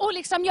 Och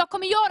liksom jag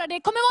kommer göra det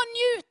kommer vara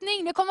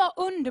njutning, det kommer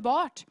vara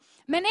underbart.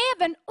 Men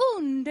även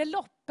under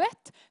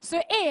loppet så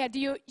är det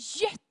ju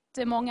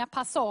jättemånga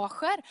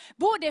passager.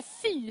 Både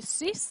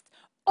fysiskt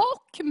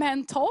och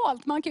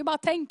mentalt. Man kan ju bara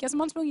tänka som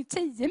man sprungit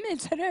 10 mil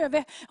så är det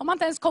över. Om man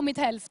inte ens kommit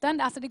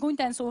hälften, alltså det går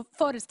inte ens att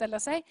föreställa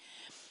sig.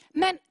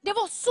 Men det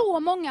var så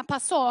många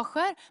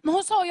passager. Men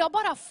hon sa, jag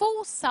bara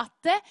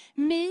fortsatte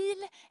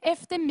mil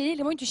efter mil.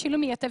 Det var inte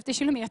kilometer efter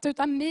kilometer,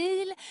 utan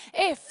mil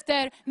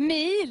efter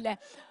mil.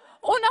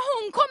 Och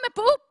när hon kommer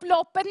på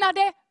upploppet, när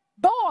det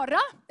bara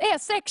är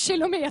 6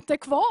 kilometer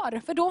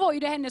kvar, för då var ju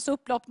det hennes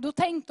upplopp, då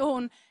tänkte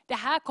hon, det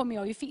här kommer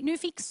jag ju, nu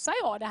fixar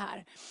jag det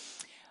här.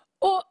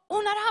 Och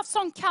hon hade haft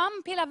sån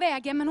kamp hela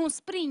vägen, men hon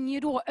springer ju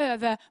då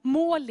över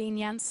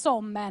mållinjen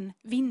som en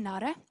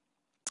vinnare.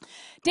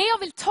 Det jag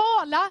vill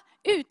tala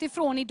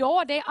utifrån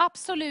idag, det är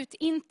absolut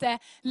inte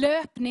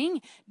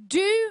löpning.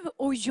 Du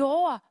och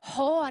jag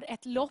har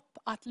ett lopp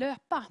att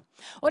löpa.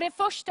 Och det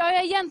första har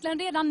jag egentligen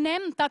redan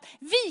nämnt, att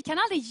vi kan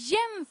aldrig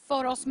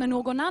jämföra oss med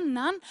någon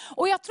annan.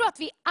 Och jag tror att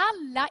vi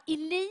alla i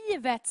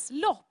livets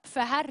lopp för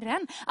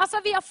Herren, alltså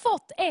vi har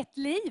fått ett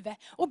liv.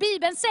 Och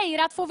Bibeln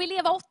säger att får vi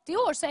leva 80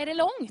 år så är det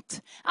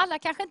långt. Alla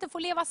kanske inte får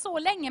leva så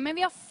länge, men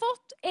vi har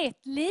fått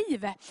ett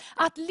liv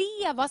att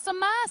leva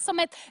som är som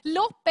ett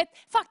lopp,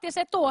 faktiskt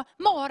ett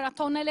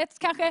maraton eller ett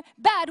kanske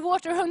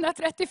Badwater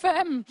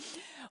 135.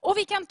 Och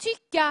vi kan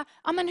tycka,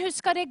 ja men hur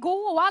ska det gå?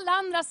 Och alla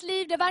andras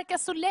liv, det verkar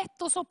så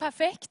lätt och så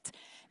perfekt.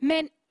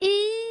 Men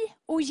i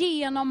och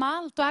genom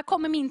allt, och här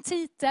kommer min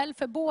titel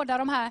för båda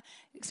de här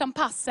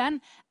passen,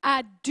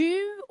 är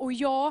du och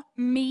jag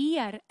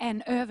mer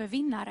än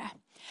övervinnare.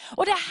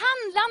 Och det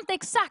handlar inte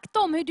exakt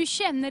om hur du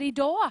känner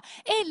idag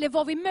eller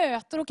vad vi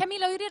möter. Och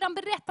Camilla har ju redan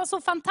berättat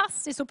så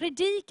fantastiskt och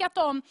predikat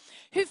om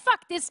hur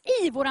faktiskt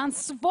i våran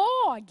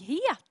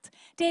svaghet,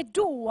 det är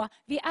då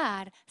vi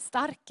är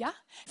starka.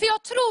 För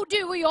jag tror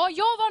du och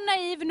jag var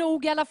naiv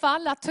nog i alla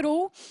fall att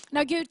tro,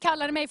 när Gud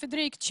kallade mig för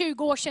drygt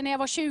 20 år sedan när jag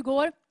var 20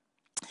 år.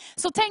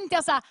 Så tänkte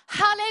jag så här,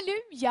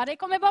 halleluja, det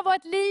kommer bara vara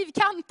ett liv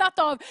kantat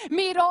av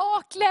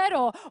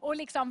mirakler och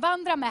liksom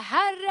vandra med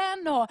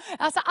Herren. Och,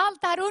 alltså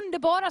allt det här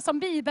underbara som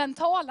Bibeln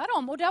talar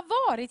om. Och det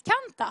har varit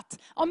kantat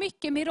av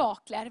mycket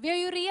mirakler. Vi har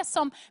ju rest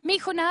som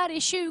missionär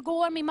i 20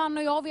 år, min man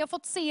och jag. Vi har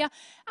fått se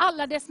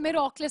alla dess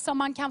mirakler som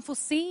man kan få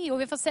se. Och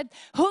vi har fått se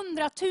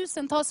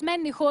 100,000-tals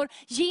människor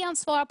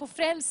gensvara på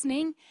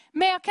frälsning.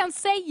 Men jag kan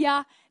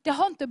säga, det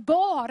har inte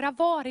bara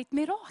varit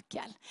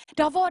mirakel.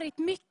 Det har varit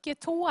mycket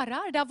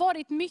tårar, det har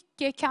varit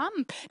mycket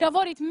kamp, det har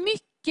varit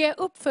mycket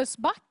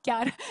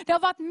uppförsbackar, det har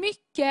varit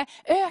mycket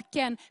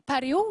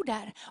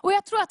ökenperioder. Och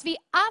jag tror att vi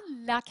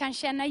alla kan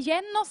känna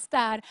igen oss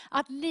där,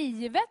 att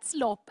livets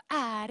lopp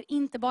är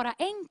inte bara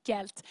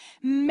enkelt.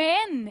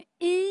 Men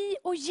i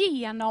och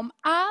genom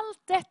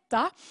allt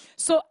detta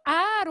så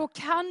är och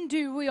kan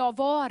du och jag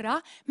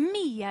vara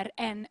mer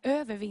än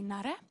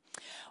övervinnare.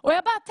 Och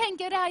jag bara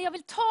tänker det här, jag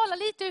vill tala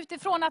lite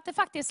utifrån att det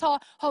faktiskt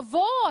har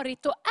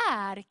varit och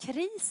är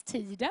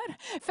kristider.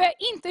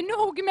 För inte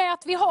nog med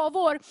att vi har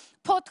vår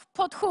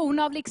portion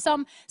av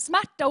liksom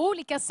smärta och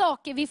olika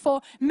saker vi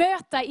får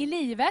möta i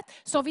livet,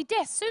 så har vi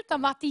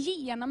dessutom varit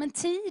igenom en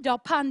tid av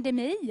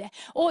pandemi.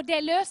 Och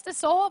det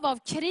löstes av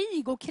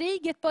krig, och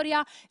kriget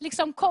börjar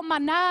liksom komma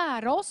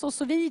nära oss och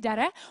så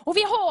vidare. Och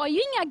vi har ju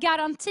inga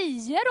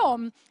garantier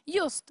om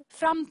just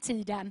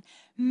framtiden.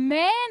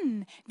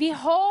 Men vi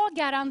har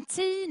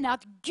garantin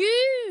att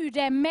Gud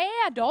är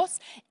med oss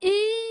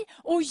i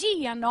och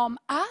genom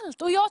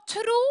allt. Och jag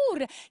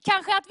tror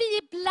kanske att vi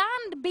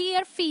ibland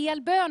ber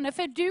fel böner.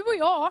 För du och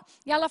jag,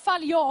 i alla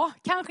fall jag,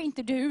 kanske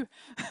inte du,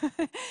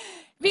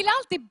 vill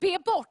alltid be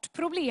bort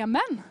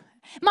problemen.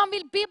 Man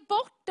vill be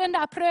bort den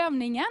där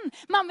prövningen.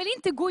 Man vill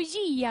inte gå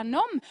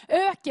igenom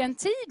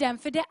ökentiden,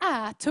 för det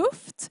är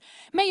tufft.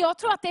 Men jag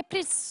tror att det är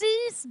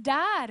precis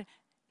där,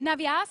 när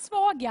vi är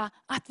svaga,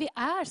 att vi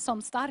är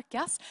som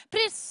starkast.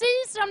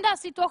 Precis de där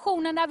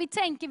situationerna där vi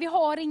tänker vi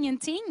har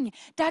ingenting.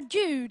 Där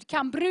Gud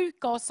kan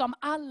bruka oss som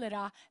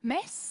allra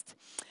mest.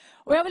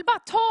 Och jag vill bara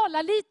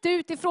tala lite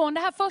utifrån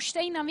det här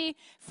första innan vi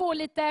får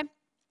lite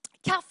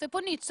kaffe på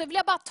nytt. Så vill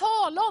jag bara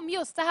tala om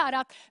just det här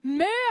att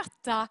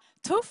möta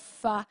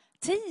tuffa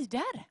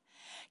tider.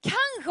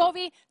 Kanske har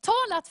vi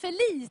talat för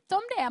lite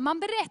om det. Man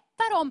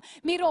berättar om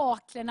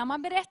miraklerna,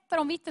 man berättar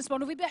om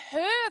vittnesmål. Och vi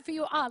behöver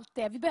ju allt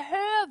det. Vi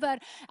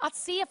behöver att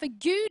se, för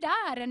Gud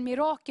är en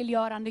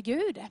mirakelgörande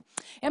Gud.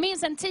 Jag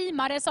minns en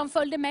teamare som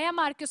följde med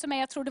Marcus och mig,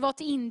 jag tror det var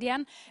till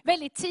Indien,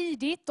 väldigt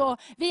tidigt. Och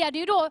vi hade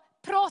ju då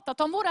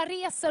pratat om våra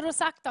resor och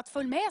sagt att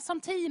följ med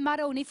som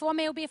teamare och ni får vara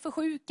med och be för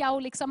sjuka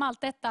och liksom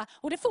allt detta.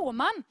 Och det får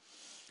man.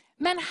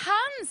 Men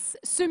hans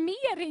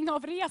summering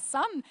av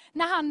resan,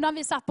 när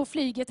vi satt på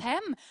flyget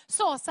hem,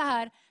 sa så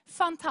här: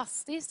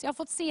 fantastiskt, jag har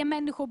fått se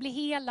människor bli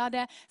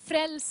helade,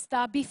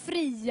 frälsta,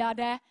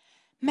 befriade.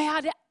 Men jag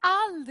hade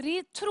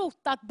aldrig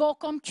trott att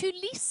bakom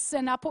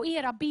kulisserna på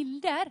era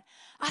bilder,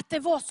 att det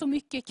var så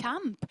mycket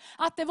kamp,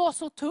 att det var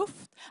så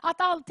tufft,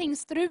 att allting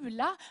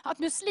strula, att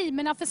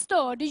muslimerna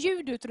förstörde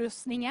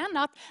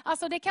ljudutrustningen.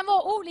 Alltså det kan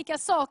vara olika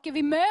saker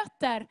vi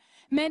möter,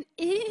 men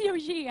i och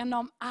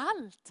genom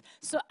allt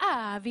så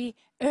är vi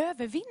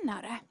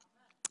övervinnare.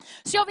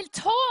 Så jag vill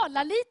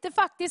tala lite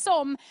faktiskt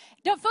om,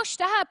 det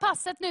första här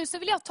passet nu så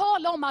vill jag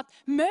tala om att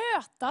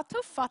möta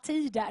tuffa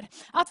tider.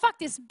 Att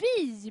faktiskt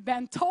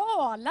Bibeln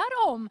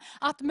talar om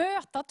att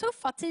möta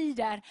tuffa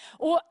tider.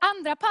 Och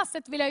andra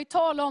passet vill jag ju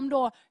tala om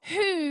då,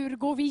 hur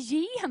går vi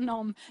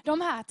igenom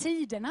de här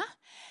tiderna?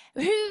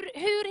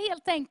 Hur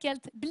helt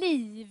enkelt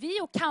blir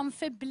vi och kan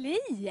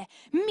förbli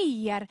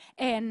mer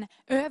än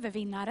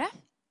övervinnare?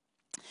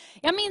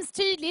 Jag minns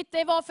tydligt,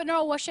 det var för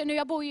några år sedan nu,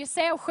 jag bor ju i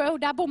Sävsjö och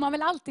där bor man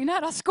väl alltid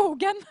nära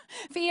skogen.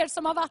 För er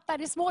som har varit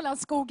där i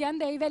Smålandsskogen,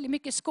 det är ju väldigt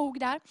mycket skog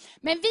där.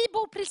 Men vi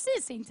bor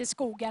precis in till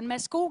skogen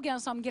med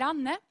skogen som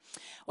granne.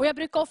 Och jag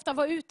brukar ofta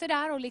vara ute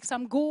där och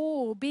liksom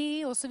gå och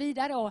be och så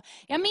vidare. Och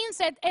jag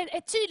minns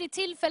ett tydligt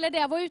tillfälle där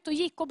jag var ute och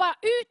gick och bara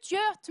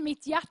utgöt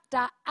mitt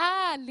hjärta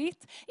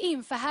ärligt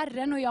inför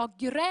Herren. Och jag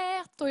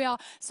grät och jag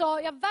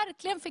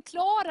verkligen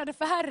förklarade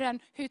för Herren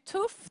hur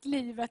tufft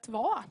livet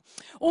var.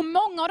 Och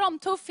många av de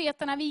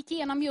tuffheterna vi gick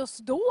igenom just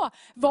då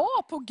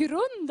var på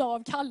grund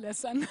av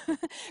kallelsen.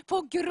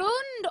 På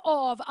grund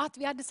av att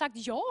vi hade sagt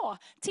ja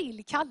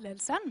till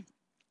kallelsen.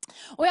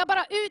 Och jag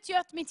bara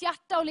utgöt mitt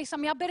hjärta och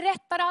liksom jag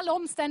berättar alla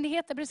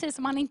omständigheter precis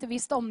som man inte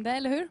visste om det,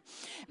 eller hur?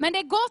 Men det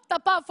är gott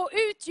att bara få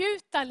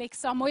utgjuta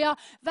liksom. Och jag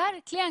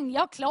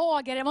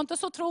klagade, det var inte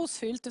så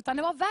trosfyllt utan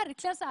det var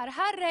verkligen så här: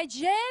 Herre,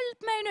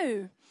 hjälp mig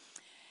nu.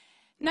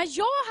 När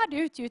jag hade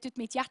utgjutit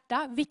mitt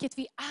hjärta, vilket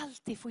vi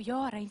alltid får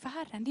göra inför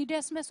Herren. Det är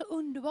det som är så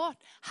underbart.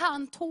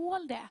 Han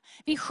tål det.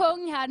 Vi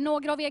sjöng här,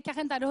 några av er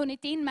kanske inte hade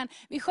hunnit in, men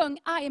vi sjöng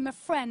I am a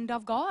friend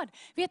of God.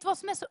 Vet du vad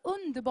som är så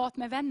underbart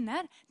med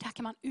vänner? Där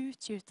kan man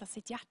utgjuta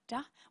sitt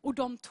hjärta. Och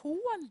de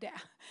tål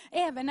det.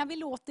 Även när vi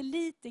låter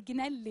lite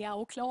gnälliga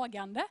och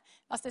klagande.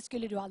 Fast det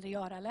skulle du aldrig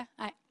göra, eller?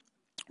 Nej.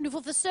 Du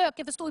får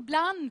försöka förstå,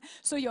 ibland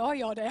så gör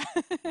jag det.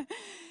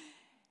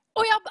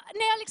 Och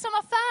när jag liksom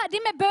var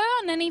färdig med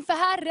bönen inför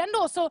Herren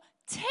då, så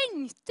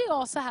tänkte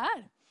jag så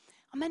här: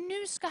 ja, men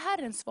nu ska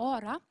Herren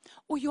svara.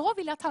 Och jag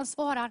vill att han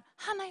svarar: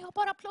 Hanna, jag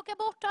bara plockar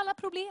bort alla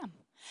problem.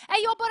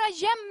 Jag bara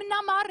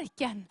jämnar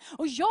marken.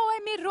 Och jag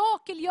är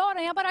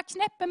mirakelgöraren. Jag bara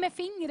knäpper med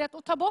fingret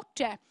och tar bort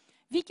det.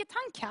 Vilket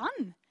han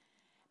kan.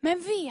 Men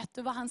vet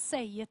du vad han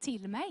säger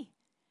till mig?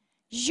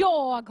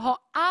 Jag har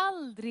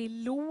aldrig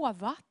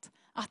lovat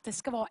att det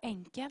ska vara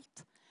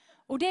enkelt.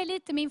 Och det är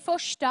lite min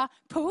första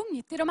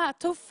punkt i de här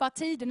tuffa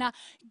tiderna.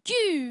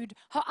 Gud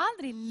har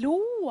aldrig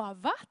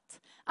lovat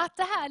att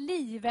det här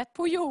livet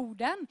på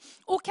jorden,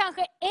 och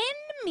kanske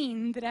än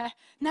mindre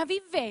när vi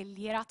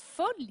väljer att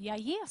följa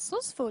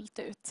Jesus fullt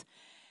ut.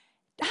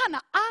 Han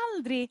har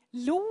aldrig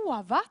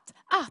lovat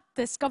att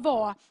det ska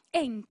vara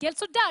enkelt.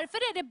 Så därför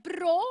är det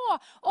bra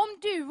om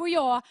du och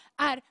jag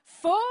är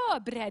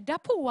förberedda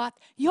på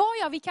att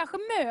vi kanske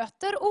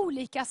möter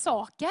olika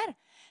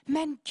saker.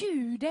 Men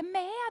Gud är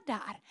med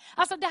där.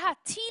 Alltså det här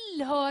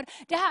tillhör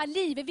det här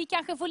livet. Vi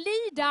kanske får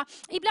lida,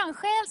 ibland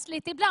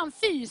själsligt, ibland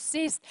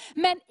fysiskt.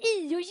 Men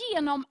i och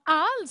genom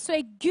allt så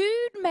är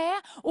Gud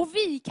med, och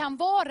vi kan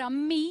vara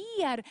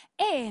mer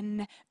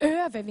än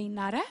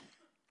övervinnare.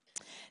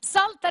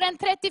 Psaltaren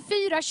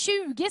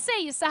 34:20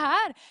 säger så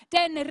här: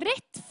 den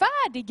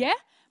rättfärdige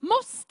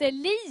måste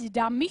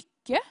lida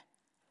mycket,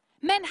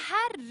 men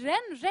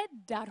Herren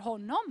räddar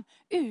honom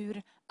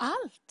ur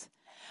allt.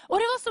 Och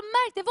det var så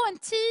märkt, det var en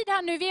tid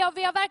här nu, vi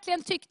har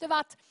verkligen tyckt det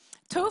varit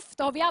tufft,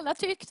 och vi alla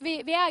tyckt,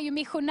 vi är ju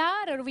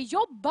missionärer och vi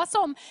jobbar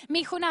som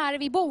missionärer,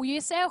 vi bor ju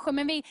i Sävsjö,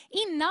 men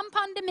innan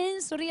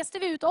pandemin så reste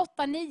vi ut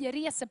 8-9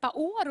 resor per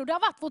år, och det har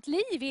varit vårt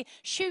liv i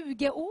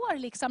 20 år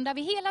liksom, där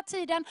vi hela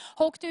tiden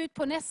har åkt ut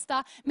på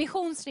nästa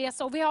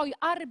missionsresa, och vi har ju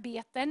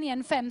arbeten i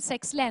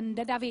 5-6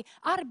 länder där vi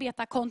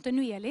arbetar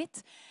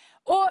kontinuerligt.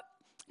 Och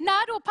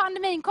när då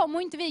pandemin kom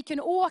och inte vi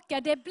kunde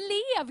åka, det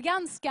blev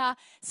ganska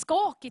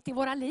skakigt i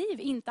våra liv.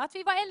 Inte att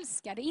vi var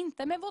älskade,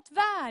 inte med vårt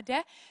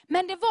värde.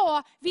 Men det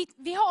var,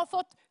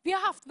 vi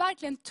har haft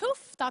verkligen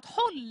tufft att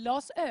hålla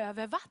oss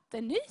över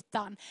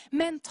vattenytan.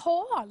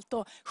 Mentalt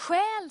och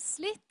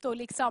själsligt och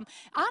liksom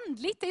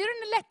andligt. Det är ju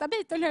den lätta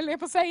biten, höll jag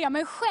på att säga.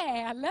 Men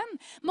själen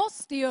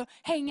måste ju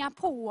hänga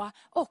på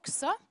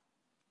också.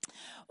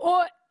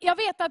 Och jag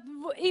vet att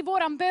i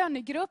våran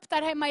bönegrupp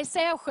där hemma i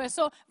Sävsjö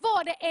så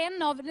var det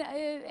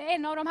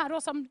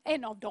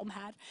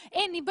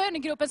en i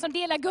bönegruppen som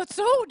delar Guds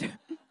ord.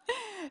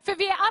 För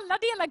vi alla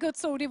delar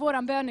Guds ord i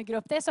våran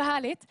bönegrupp, det är så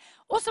härligt.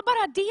 Och så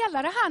bara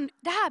delade han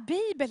det här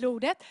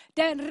bibelordet: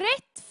 den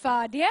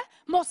rättfärdige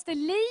måste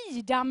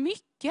lida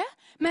mycket,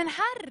 men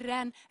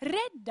Herren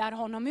räddar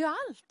honom ur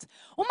allt.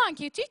 Och man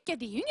kan ju tycka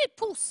det är ju inget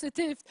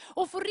positivt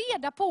att få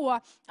reda på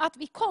att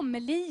vi kommer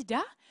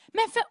lida.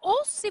 Men för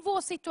oss i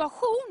vår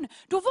situation,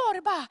 då var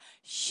det bara,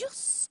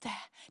 just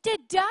det. Det är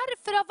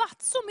därför det har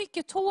varit så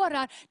mycket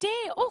tårar. Det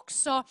är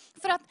också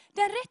för att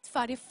den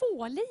rättfärdige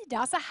får lida.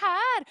 Alltså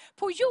här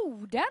på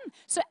jorden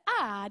så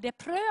är det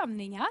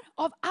prövningar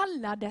av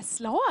alla dess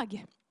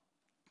slag.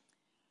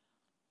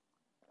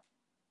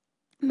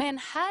 Men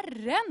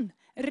Herren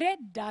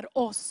räddar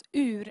oss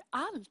ur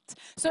allt.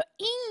 Så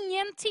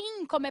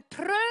ingenting kommer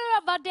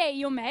pröva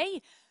dig och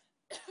mig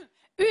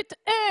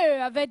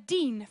utöver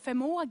din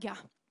förmåga.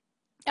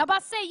 Jag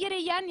bara säger det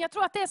igen, jag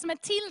tror att det är som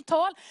ett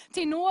tilltal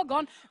till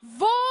någon.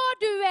 Var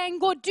du än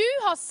går,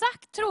 du har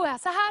sagt, tror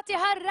jag, så här till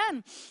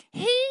Herren.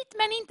 Hit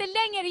men inte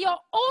längre, jag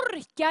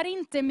orkar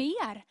inte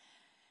mer.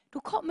 Då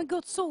kommer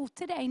Guds ord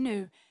till dig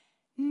nu.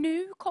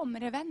 Nu kommer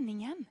det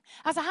vändningen.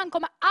 Alltså han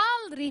kommer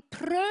aldrig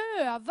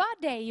pröva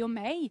dig och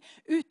mig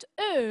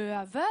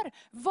utöver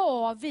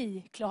vad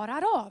vi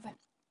klarar av.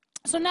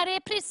 Så när det är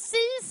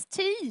precis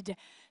tid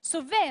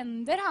så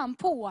vänder han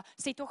på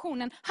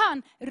situationen.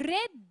 Han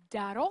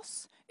räddar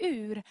oss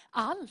ur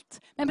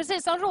allt. Men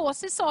precis som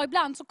Rosie sa,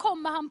 ibland så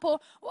kommer han på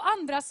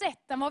andra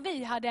sätt än vad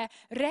vi hade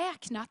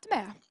räknat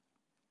med.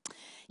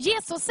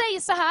 Jesus säger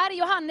så här i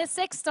Johannes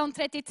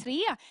 16:33.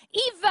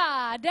 I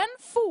världen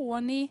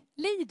får ni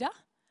lida.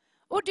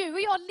 Och du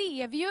och jag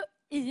lever ju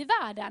i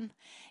världen.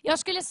 Jag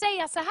skulle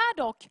säga så här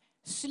dock.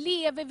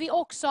 Lever vi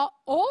också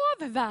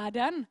av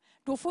världen,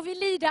 då får vi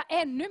lida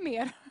ännu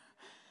mer.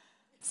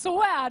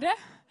 Så är det.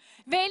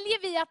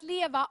 Väljer vi att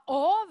leva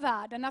av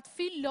världen, att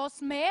fylla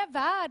oss med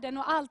världen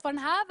och allt vad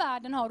den här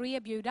världen har att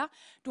erbjuda,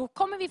 då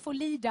kommer vi få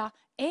lida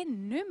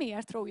ännu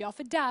mer, tror jag.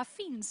 För där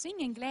finns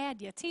ingen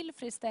glädje,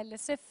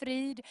 tillfredsställelse,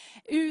 frid,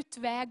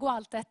 utväg och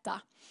allt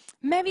detta.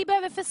 Men vi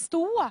behöver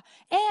förstå,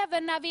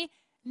 även när vi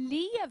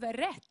lever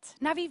rätt,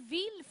 när vi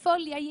vill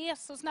följa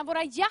Jesus, när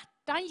våra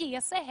hjärtan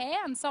ger sig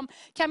hän, som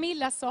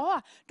Camilla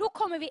sa, då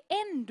kommer vi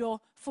ändå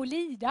få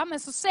lida. Men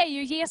så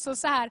säger Jesus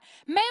så här,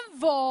 men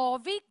var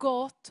vid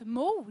gott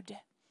mod.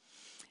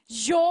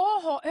 Jag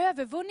har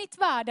övervunnit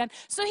världen.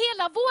 Så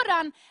hela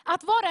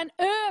att vara en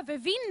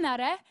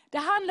övervinnare, det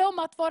handlar om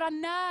att vara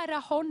nära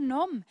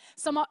honom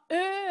som har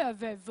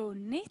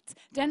övervunnit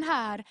den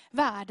här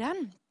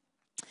världen.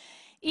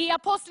 I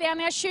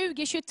Apostlagärningarna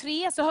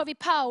 20:23 så hör vi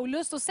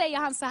Paulus, och säger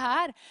han så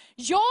här.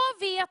 Jag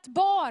vet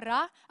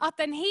bara att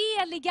den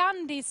helige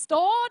ande i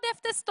stad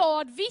efter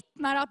stad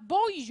vittnar att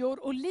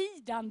bojor och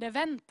lidande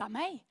väntar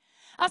mig.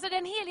 Alltså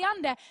den helige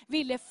ande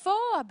ville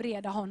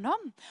förbereda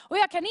honom. Och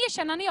jag kan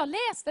erkänna, när jag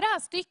läste det här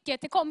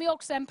stycket, det kommer ju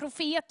också en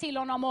profet till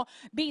honom och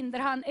binder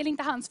eller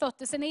inte hans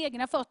fötter, sina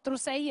egna fötter,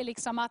 och säger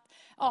liksom att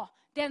ja,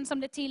 den som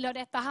det tillhör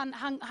detta,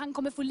 han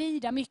kommer få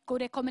lida mycket och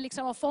det kommer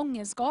liksom vara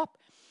fångenskap.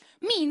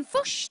 Min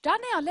första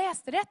när jag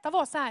läste detta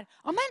var så här,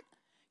 ja men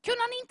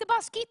kunde han inte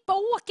bara skippa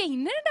och åka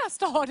in i den där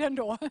staden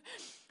då?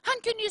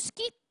 Han kunde ju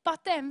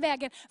skippat den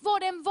vägen. Var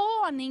det en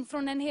varning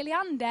från den helige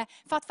ande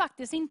för att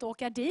faktiskt inte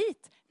åka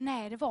dit?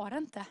 Nej, det var det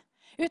inte.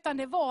 Utan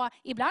det var,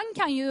 ibland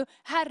kan ju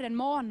Herren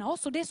mana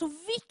oss, och det är så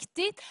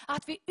viktigt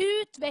att vi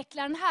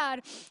utvecklar den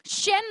här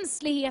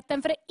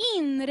känsligheten för det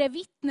inre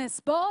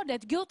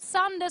vittnesbördet. Guds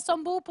ande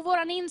som bor på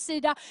våran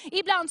insida.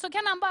 Ibland så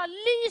kan han bara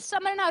lysa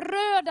med den här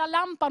röda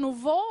lampan och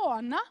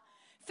varna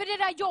för det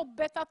där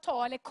jobbet att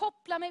ta, eller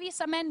koppla med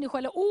vissa människor,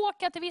 eller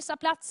åka till vissa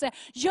platser,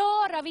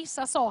 göra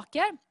vissa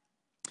saker.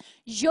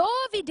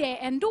 Gör vi det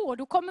ändå,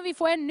 då kommer vi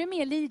få ännu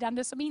mer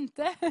lidande som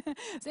inte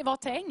det var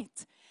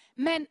tänkt.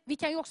 Men vi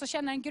kan ju också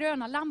känna den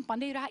gröna lampan,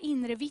 det är ju det här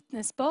inre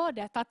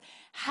vittnesbördet, att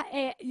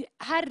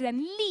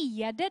Herren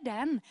leder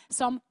den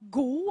som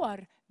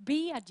går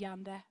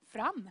bedjande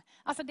fram.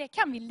 Alltså det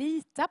kan vi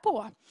lita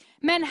på.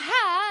 Men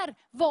här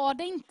var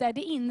det inte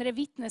det inre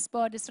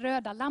vittnesbördets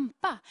röda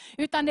lampa,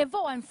 utan det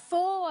var en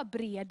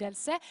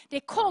förberedelse. Det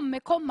kommer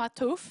komma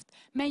tufft,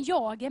 men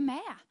jag är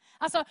med.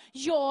 Alltså,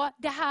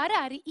 det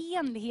här är i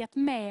enlighet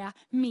med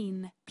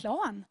min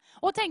plan.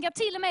 Och tänk att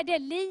till och med det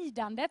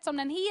lidandet som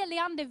den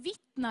helige ande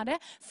vittnade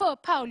för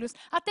Paulus,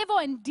 att det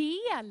var en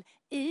del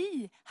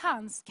i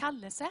hans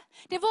kallelse.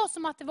 Det var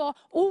som att det var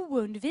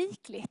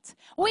oundvikligt.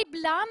 Och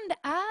ibland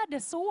är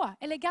det så,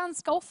 eller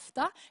ganska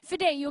ofta för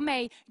dig och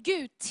mig,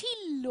 Gud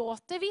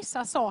tillåter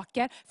vissa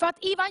saker för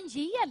att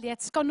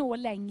evangeliet ska nå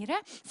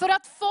längre. För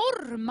att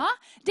forma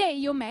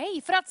dig och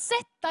mig, för att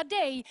sätta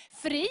dig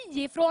fri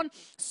ifrån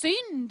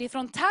synd,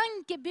 ifrån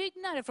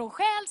tankebyggnader, från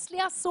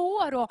själsliga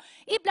sår. Och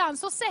ibland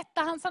så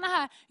sätter han såna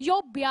här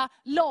jobbiga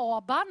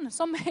Laban,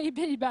 som är i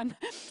Bibeln,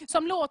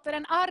 som låter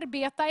en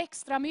arbeta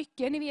extra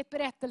mycket. Ni vet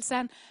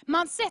berättelsen.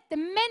 Man sätter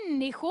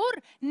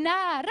människor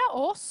nära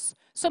oss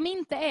som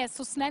inte är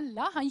så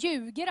snälla. Han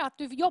ljuger att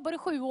du jobbar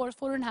 7 år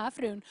får du den här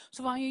frun.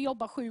 Så får han ju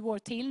jobba 7 år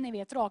till, ni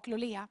vet, Rakel och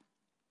Lea.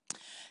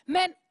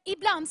 Men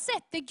ibland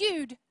sätter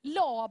Gud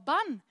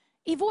Laban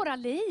i våra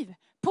liv,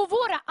 på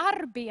våra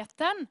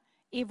arbeten,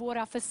 i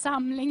våra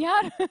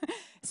församlingar,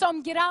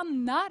 som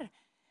grannar,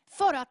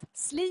 för att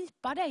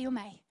slipa dig och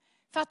mig.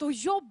 För att då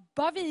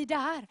jobbar vi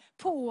där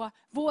på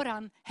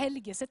våran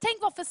helgelse.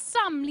 Tänk vad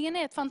församlingen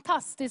är ett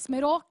fantastiskt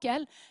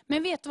mirakel.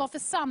 Men vet du vad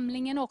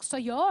församlingen också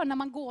gör när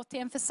man går till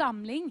en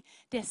församling?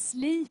 Det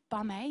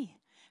slipar mig.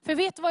 För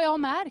vet du vad jag har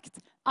märkt?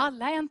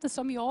 Alla är inte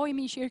som jag i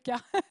min kyrka.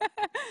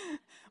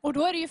 Och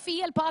då är det ju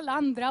fel på alla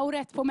andra och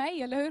rätt på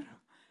mig, eller hur?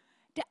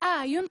 Det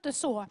är ju inte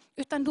så,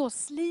 utan då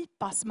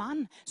slipas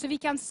man. Så vi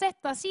kan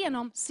sättas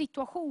igenom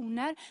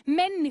situationer,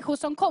 människor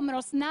som kommer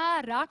oss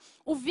nära.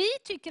 Och vi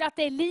tycker att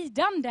det är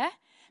lidande.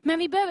 Men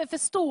vi behöver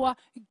förstå,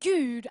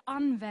 Gud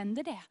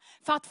använder det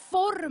för att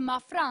forma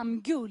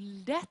fram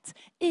guldet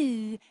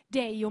i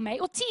dig och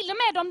mig. Och till och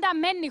med de där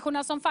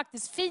människorna som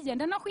faktiskt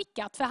fienden har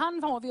skickat, för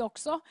han har vi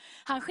också.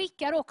 Han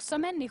skickar också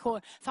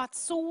människor för att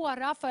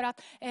såra, för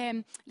att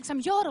liksom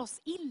göra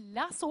oss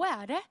illa, så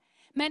är det.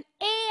 Men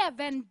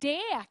även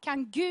det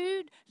kan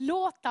Gud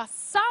låta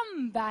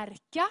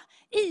samverka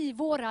i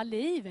våra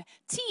liv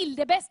till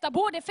det bästa,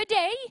 både för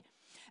dig,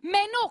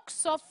 men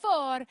också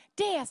för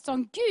det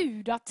som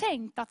Gud har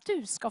tänkt att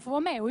du ska få vara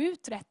med och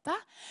uträtta.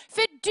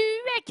 För du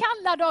är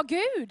kallad av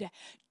Gud.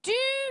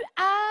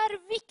 Du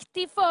är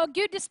viktig för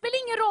Gud. Det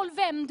spelar ingen roll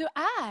vem du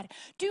är.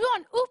 Du har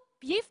en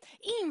uppgift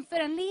inför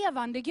den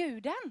levande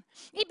Guden.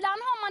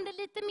 Ibland har man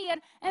det lite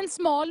mer en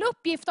smal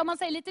uppgift, om man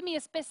säger lite mer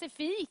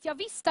specifikt. Jag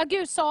visste att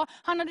Gud sa,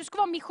 Hanna, du ska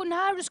vara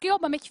missionär och du ska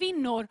jobba med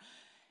kvinnor.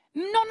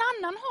 Någon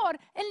annan har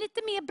en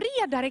lite mer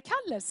bredare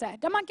kallelse.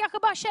 Där man kanske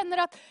bara känner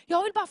att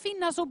jag vill bara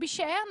finnas och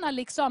betjäna.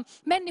 Liksom.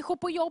 Människor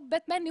på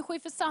jobbet, människor i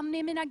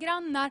församlingen, mina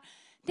grannar.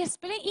 Det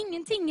spelar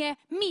ingenting är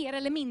mer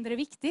eller mindre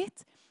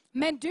viktigt.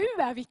 Men du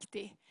är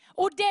viktig.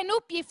 Och den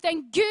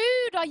uppgiften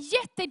Gud har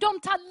gett dig, de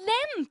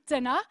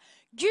talenterna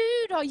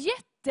Gud har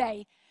gett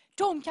dig,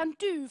 de kan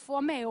du få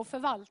vara med och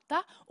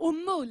förvalta och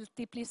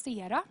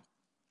multiplicera.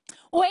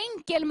 Och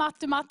enkel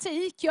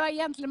matematik, jag är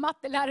egentligen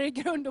mattelärare i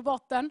grund och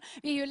botten.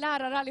 Vi är ju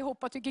lärare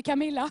allihopa, tycker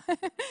Camilla.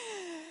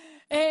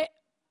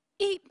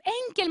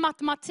 Enkel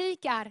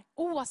matematik är,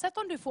 oavsett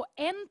om du får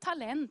en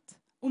talent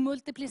och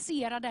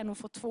multiplicerar den och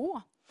får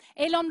 2.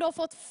 Eller om du har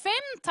fått 5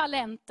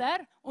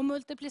 talenter och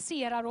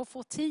multiplicerar och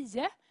får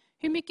 10.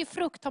 Hur mycket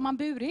frukt har man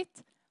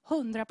burit?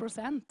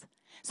 100%.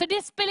 Så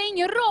det spelar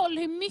ingen roll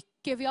hur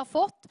mycket vi har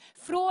fått.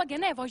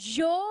 Frågan är, vad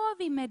gör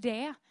vi med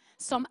det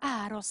som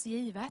är oss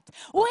givet?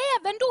 Och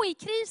även då i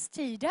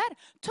kristider,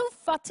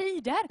 tuffa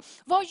tider,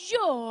 vad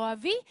gör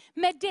vi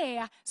med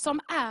det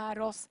som är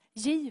oss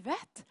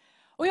givet?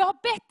 Och jag har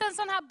bett en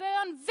sån här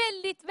bön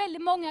väldigt,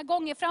 väldigt många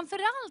gånger,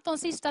 framförallt de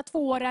sista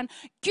 2 åren.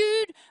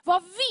 Gud,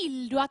 vad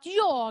vill du att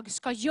jag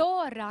ska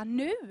göra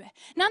nu?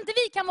 När inte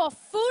vi kan vara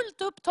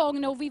fullt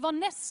upptagna, och vi var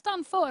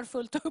nästan för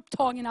fullt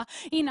upptagna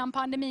innan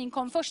pandemin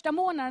kom. Första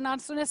månaderna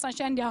så nästan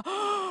kände jag,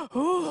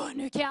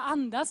 nu kan jag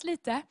andas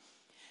lite.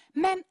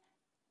 Men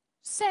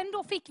sen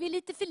då fick vi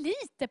lite för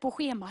lite på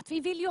schemat. Vi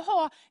vill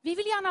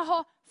gärna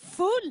ha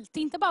fullt,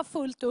 inte bara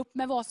fullt upp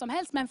med vad som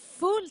helst, men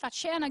fullt att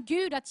tjäna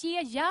Gud, att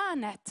ge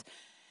järnet.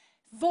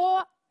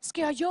 Vad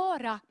ska jag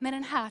göra med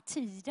den här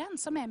tiden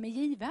som är mig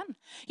given?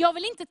 Jag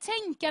vill inte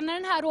tänka när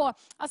den här då,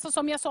 alltså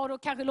som jag sa då,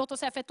 kanske låt oss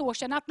säga för ett år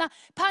sedan, att när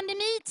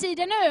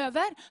pandemitiden är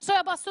över så har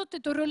jag bara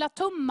suttit och rullat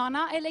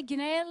tummarna eller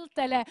gnällt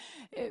eller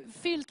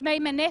fyllt mig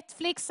med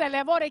Netflix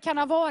eller vad det kan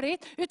ha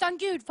varit. Utan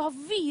Gud,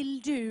 vad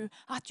vill du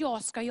att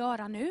jag ska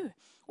göra nu?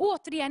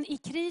 Återigen i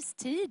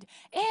kristid,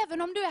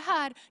 även om du är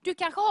här, du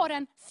kanske har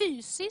en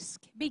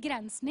fysisk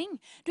begränsning.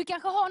 Du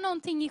kanske har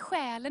någonting i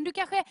själen, du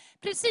kanske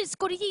precis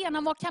går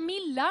igenom vad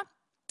Camilla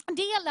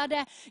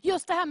delade,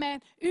 just det här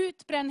med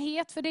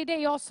utbrändhet, för det är det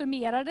jag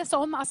summerade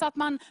som. Alltså att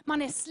man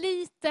är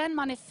sliten,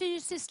 man är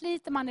fysiskt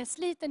sliten, man är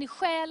sliten i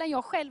själen. Jag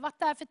har själv varit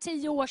där för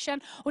 10 år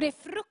sedan och det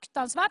är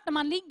fruktansvärt när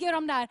man ligger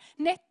de där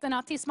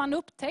nätterna tills man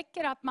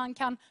upptäcker att man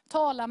kan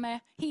tala med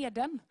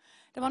herden.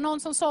 Det var någon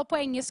som sa på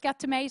engelska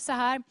till mig så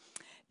här: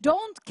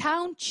 Don't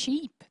count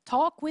sheep,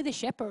 talk with the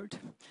shepherd.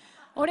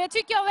 Och det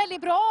tycker jag är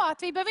väldigt bra,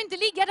 att vi behöver inte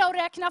ligga där och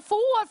räkna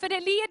får, för det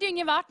leder ju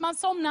ingen vart, man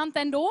somnar inte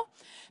ändå.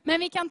 Men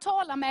vi kan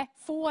tala med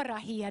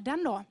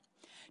fåraherden då.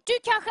 Du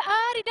kanske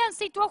är i den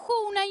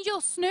situationen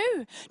just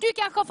nu. Du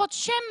kanske har fått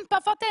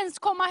kämpa för att ens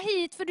komma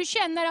hit, för du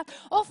känner att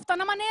ofta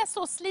när man är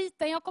så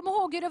sliten, jag kommer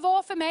ihåg hur det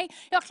var för mig,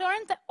 jag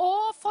klarar inte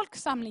av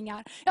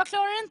folksamlingar, jag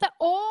klarar inte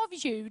av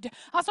ljud.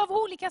 Alltså av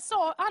olika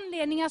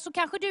anledningar så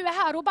kanske du är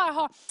här och bara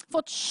har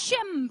fått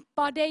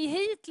kämpa dig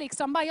hit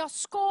liksom, bara jag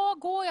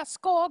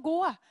ska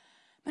gå.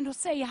 Men då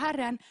säger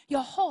Herren, jag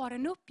har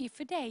en uppgift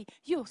för dig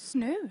just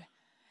nu.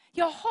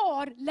 Jag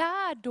har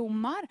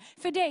lärdomar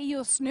för dig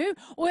just nu.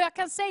 Och jag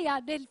kan säga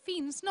att det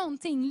finns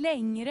någonting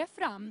längre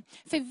fram.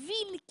 För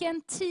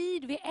vilken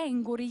tid vi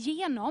än går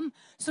igenom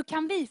så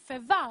kan vi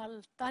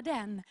förvalta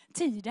den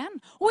tiden.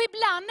 Och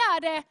ibland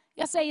är det,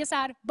 jag säger så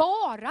här,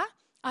 bara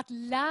att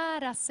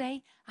lära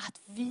sig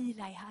att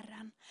vila i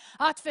Herren.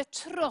 Att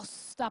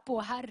förtrösta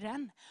på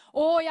Herren.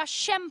 Och jag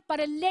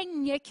kämpade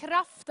länge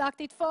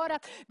kraftaktigt för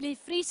att bli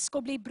frisk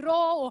och bli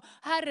bra. Och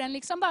Herren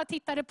liksom bara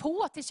tittade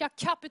på tills jag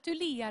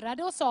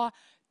kapitulerade och sa,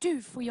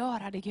 du får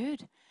göra det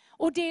Gud.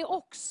 Och det är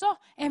också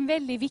en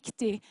väldigt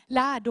viktig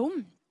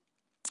lärdom.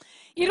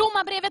 I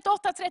Romarbrevet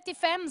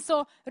 8:35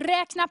 så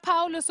räknar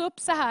Paulus upp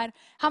så här.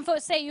 Han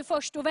säger ju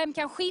först, och vem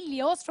kan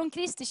skilja oss från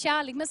Kristi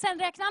kärlek? Men sen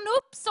räknar han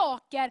upp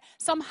saker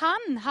som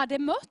han hade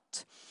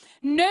mött.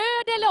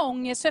 Nöd eller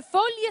ångest,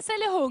 förföljelse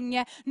eller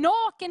hunger,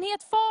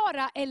 nakenhet,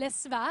 fara eller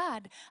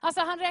svärd.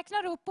 Alltså han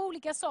räknar upp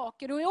olika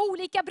saker, och i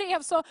olika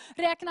brev så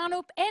räknar han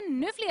upp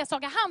ännu fler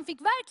saker. Han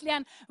fick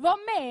verkligen vara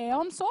med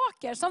om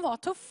saker som var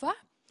tuffa.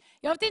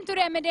 Jag vet inte hur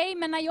det är med dig,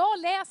 men när jag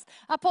läst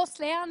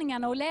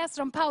apostlagärningarna och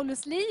läser om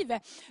Paulus liv,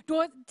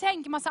 då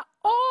tänker man så här,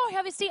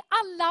 jag vill se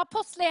alla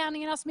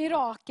apostlagärningarnas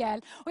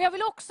mirakel. Och jag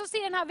vill också se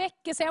den här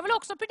väckelsen. Jag vill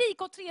också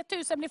predika och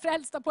 3000 blir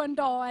frälsta på en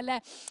dag.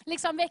 Eller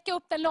liksom väcka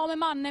upp den lame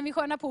mannen vid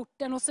sköna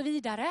porten och så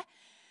vidare.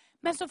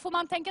 Men så får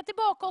man tänka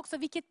tillbaka också,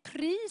 vilket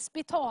pris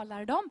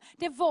betalar de?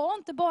 Det var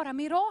inte bara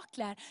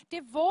mirakler.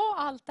 Det var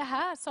allt det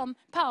här som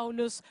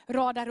Paulus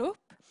radar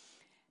upp.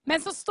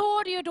 Men så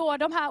står det ju då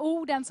de här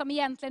orden som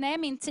egentligen är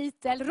min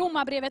titel,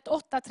 Romarbrevet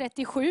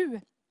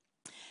 8:37.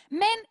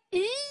 Men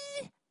i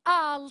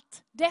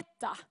allt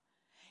detta,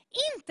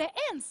 inte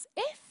ens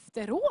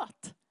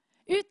efteråt,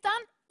 utan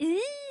i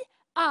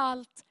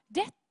allt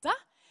detta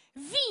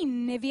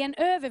vinner vi en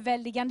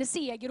överväldigande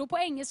seger. Och på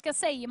engelska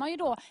säger man ju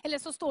då, eller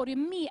så står det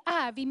ju,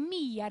 är vi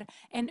mer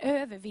än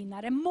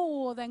övervinnare.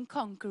 More than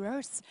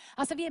conquerors.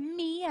 Alltså vi är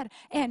mer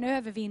än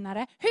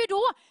övervinnare. Hur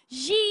då?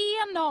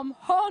 Genom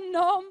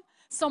honom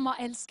som har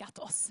älskat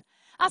oss.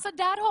 Alltså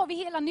där har vi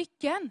hela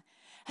nyckeln.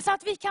 Så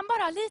att vi kan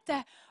bara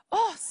lite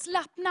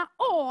slappna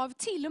av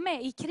till och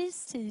med i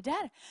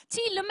kristider.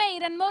 Till och med i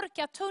den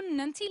mörka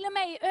tunneln, till och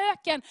med i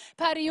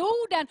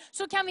ökenperioden.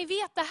 Så kan vi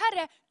veta,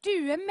 Herre,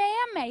 du är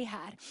med mig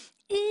här.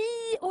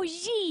 I och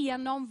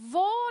genom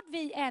vad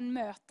vi än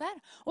möter.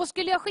 Och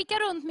skulle jag skicka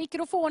runt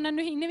mikrofonen,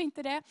 nu hinner vi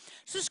inte det.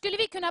 Så skulle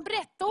vi kunna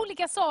berätta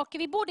olika saker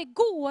vi både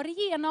går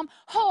igenom,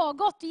 har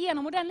gått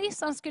igenom. Och den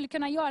listan skulle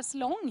kunna göras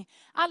lång.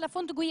 Alla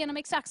får inte gå igenom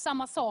exakt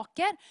samma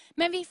saker.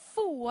 Men vi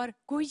får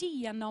gå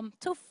igenom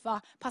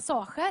tuffa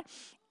passager.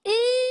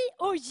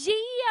 I och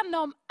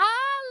genom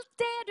allt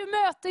det du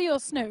möter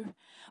just nu.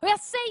 Och jag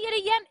säger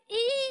igen,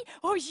 i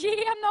och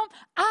genom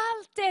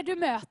allt det du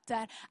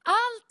möter.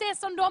 Allt det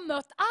som de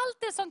mött, allt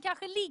det som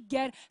kanske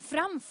ligger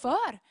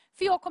framför.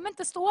 För jag kommer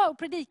inte stå här och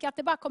predika att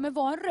det bara kommer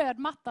vara en röd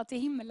matta till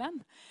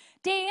himlen.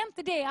 Det är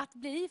inte det att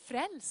bli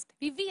frälst.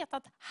 Vi vet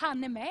att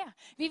han är med.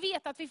 Vi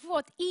vet att vi får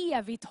ett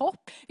evigt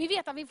hopp. Vi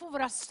vet att vi får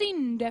våra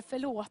synder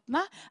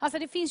förlåtna. Alltså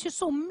det finns ju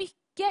så mycket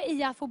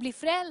i att få bli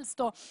frälst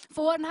och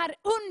få den här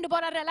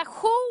underbara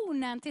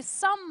relationen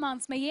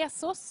tillsammans med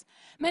Jesus.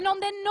 Men om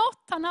det är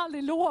något han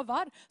aldrig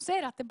lovar, så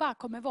är det att det bara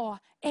kommer vara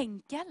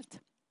enkelt.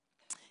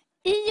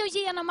 I och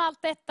genom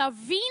allt detta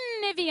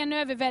vinner vi en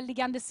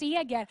överväldigande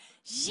seger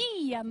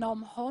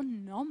genom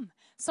honom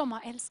som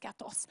har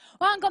älskat oss.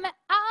 Och han kommer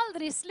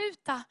aldrig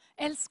sluta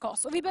älska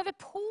oss. Och vi behöver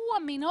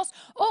påminna oss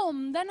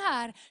om den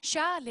här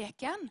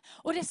kärleken.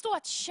 Och det står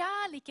att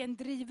kärleken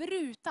driver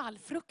ut all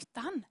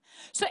fruktan.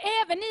 Så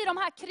även i de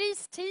här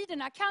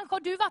kristiderna, kanske har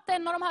du varit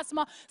en av de här som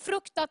har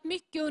fruktat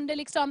mycket under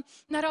liksom,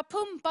 när det har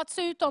pumpats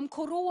ut om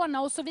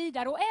corona och så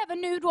vidare. Och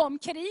även nu då om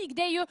krig.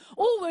 Det är ju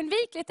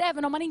oundvikligt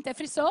även om man inte är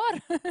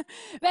frisör.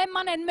 Vem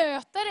man än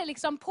möter är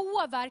liksom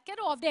påverkad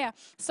av det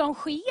som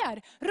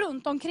sker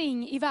runt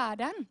omkring i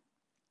världen.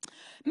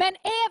 Men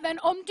även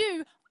om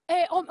du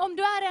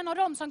är en av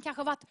dem som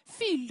kanske varit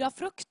fylld av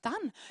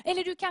fruktan.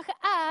 Eller du kanske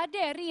är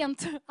det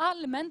rent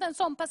allmänt. En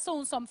sån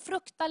person som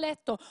fruktar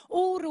lätt och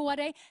oroar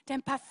dig.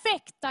 Den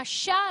perfekta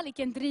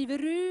kärleken driver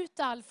ut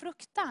all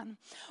fruktan.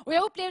 Och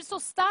jag upplevde så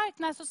starkt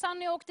när Susanne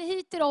och jag åkte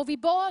hit idag och vi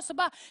bad. Så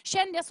bara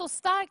kände jag så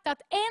starkt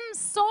att en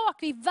sak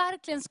vi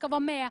verkligen ska vara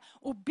med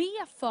och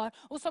be för.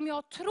 Och som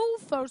jag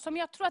tror för. Och som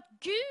jag tror att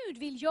Gud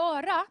vill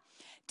göra.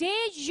 Det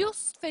är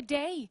just för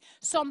dig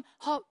som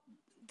har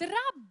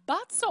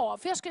drabbats av,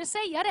 för jag skulle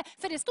säga det,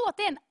 för det står att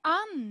det är en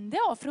ande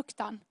av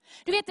fruktan.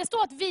 Du vet, det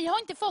står att vi har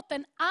inte fått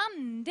en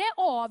ande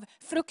av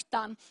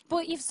fruktan.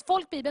 I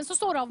folkbibeln så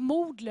står det av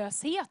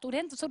modlöshet, och det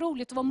är inte så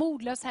roligt att vara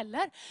modlös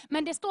heller.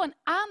 Men det står en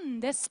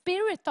ande,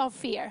 spirit of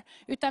fear,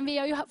 utan vi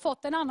har ju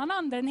fått en annan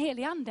ande, en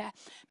helig ande.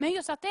 Men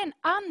just att det är en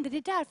ande, det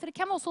är därför det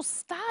kan vara så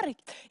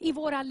starkt i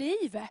våra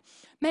liv.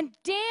 Men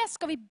det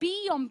ska vi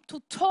be om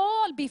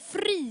total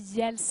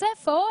befrielse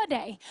för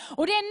dig.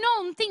 Och det är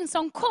någonting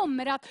som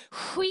kommer att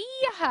ske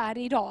här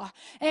idag.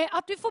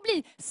 Att du får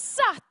bli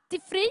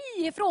satt fri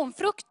ifrån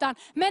fruktan.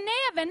 Men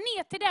även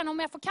ner till den, om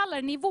jag får kalla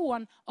det,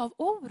 nivån av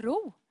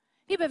oro.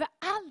 Vi behöver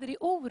aldrig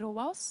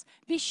oroa oss,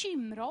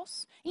 bekymra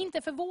oss.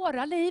 Inte för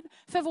våra liv,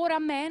 för våra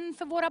män,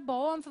 för våra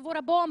barn, för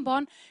våra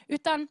barnbarn.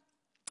 Utan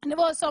det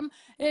var som,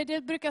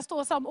 det brukar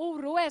stå som,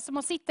 oro är som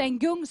att sitta i en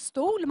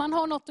gungstol. Man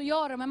har något att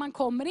göra men man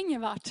kommer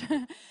ingen vart.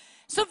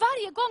 Så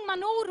varje gång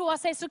man oroar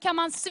sig så kan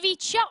man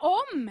switcha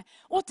om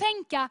och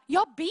tänka,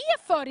 jag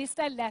ber för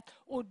istället.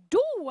 Och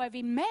då är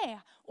vi med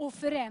och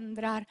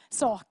förändrar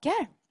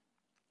saker.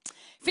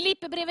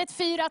 Filipperbrevet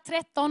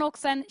 4:13,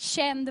 också en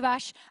känd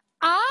vers.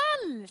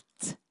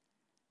 Allt,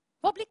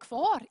 vad blir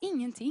kvar?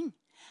 Ingenting.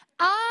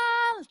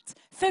 Allt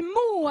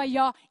förmår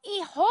jag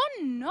i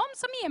honom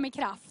som ger mig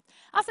kraft.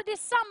 Alltså det är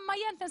samma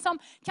egentligen som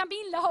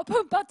Camilla har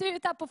pumpat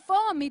ut här på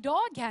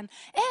förmiddagen.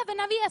 Även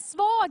när vi är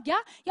svaga,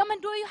 ja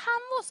men då är ju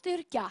han vår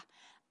styrka.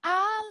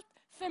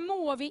 Allt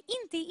förmår vi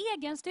inte i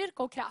egen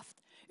styrka och kraft.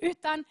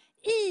 utan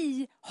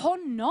i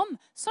honom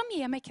som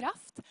ger mig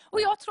kraft.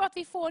 Och jag tror att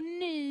vi får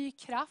ny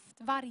kraft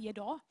varje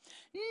dag.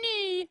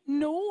 Ny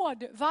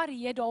nåd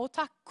varje dag, och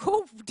tack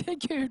gode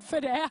Gud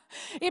för det.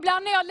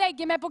 Ibland när jag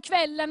lägger mig på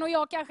kvällen och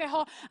jag kanske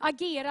har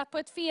agerat på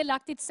ett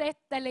felaktigt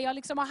sätt, eller jag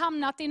liksom har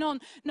hamnat i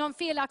någon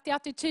felaktig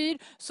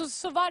attityd,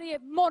 så varje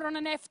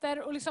morgonen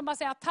efter och liksom bara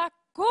säga tack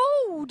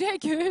gode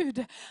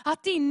Gud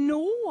att din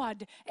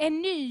nåd är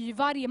ny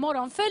varje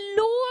morgon.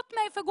 Förlåt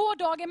mig för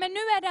gårdagen, men nu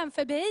är den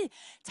förbi.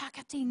 Tack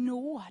att din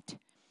nåd,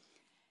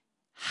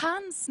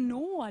 hans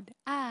nåd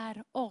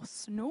är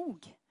oss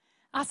nog.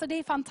 Alltså det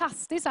är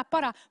fantastiskt att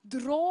bara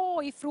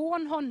dra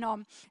ifrån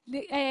honom.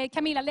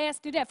 Camilla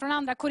läste ju det från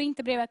andra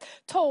Korinthierbrevet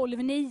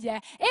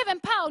 12:9. Även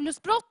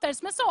Paulus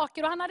brottades med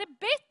saker och han hade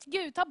bett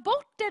Gud ta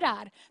bort det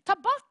där. Ta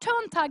bort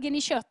törntaggen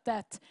i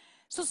köttet.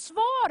 Så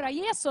svarar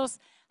Jesus: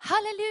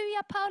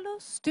 halleluja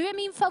Paulus, du är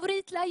min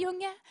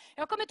favoritlärjunge.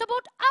 Jag kommer ta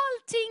bort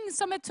allting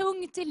som är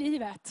tungt i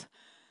livet.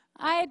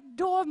 Nej,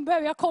 då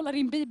behöver jag kolla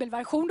din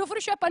bibelversion. Då får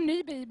du köpa en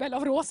ny bibel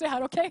av Rosie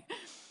här, okej?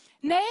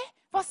 Nej,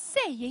 vad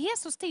säger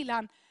Jesus till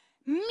han?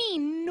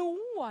 Min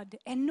nåd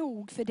är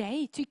nog för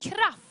dig, ty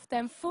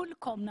kraften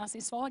fullkomnas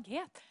i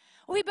svaghet.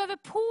 Och vi behöver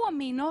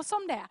påminna oss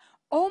om det,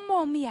 om och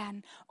om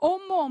igen,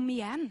 om och om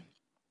igen.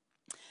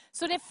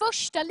 Så det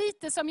första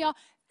lite som jag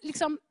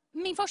liksom,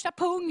 min första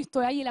punkt,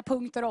 och jag gillar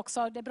punkter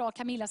också, det är bra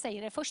Camilla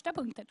säger det, första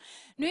punkten.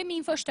 Nu är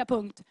min första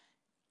punkt: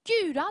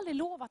 Gud har aldrig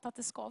lovat att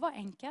det ska vara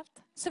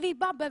enkelt. Så vi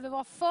bara behöver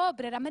vara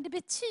förberedda. Men det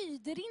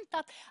betyder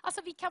inte att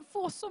vi kan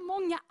få så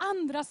många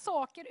andra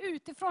saker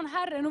utifrån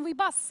Herren. Och vi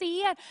bara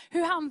ser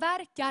hur han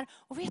verkar.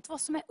 Och vet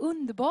vad som är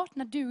underbart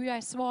när du och jag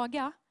är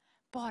svaga?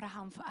 Bara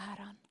han får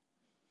äran.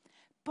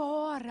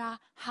 Bara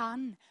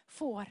han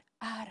får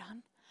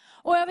äran.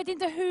 Och jag vet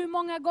inte hur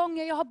många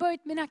gånger jag har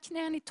böjt mina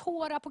knän i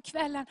tårar på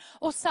kvällen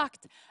och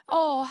sagt: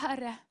 ja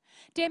Herre,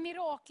 det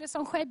miraklet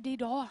som skedde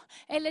idag,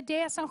 eller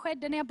det som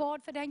skedde när jag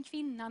bad för den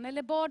kvinnan,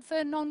 eller bad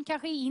för någon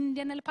kanske i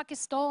Indien eller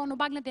Pakistan och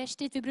Bangladesh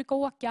dit vi brukar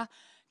åka.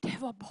 Det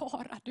var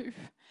bara du.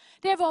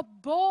 Det var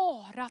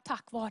bara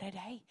tack vare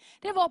dig.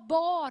 Det var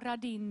bara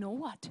din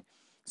nåd.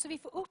 Så vi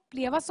får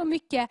uppleva så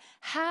mycket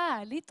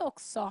härligt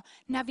också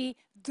när vi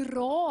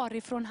drar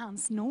ifrån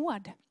hans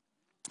nåd.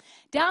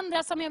 Det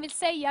andra som jag vill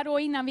säga då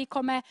innan vi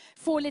kommer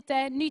få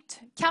lite nytt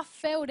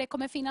kaffe, och det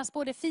kommer finnas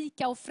både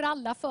fika och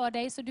fralla för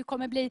dig så du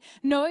kommer bli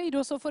nöjd,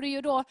 och så får du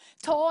ju då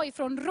ta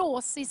ifrån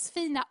Rosis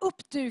fina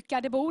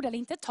uppdukade bord, eller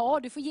inte ta,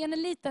 du får ge en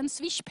liten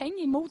swishpeng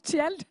i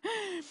motgäld.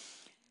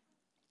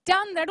 Det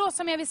andra då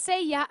som jag vill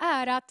säga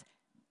är att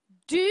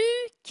du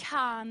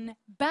kan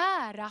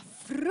bära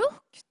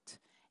frukt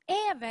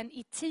även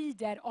i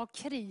tider av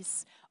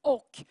kris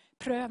och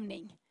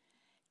prövning.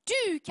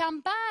 Du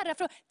kan bära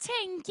frukt.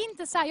 Tänk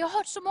inte så här, jag har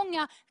hört så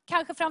många,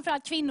 kanske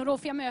framförallt kvinnor då,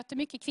 för jag möter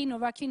mycket kvinnor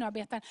och våra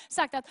kvinnoarbeten,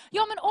 sagt att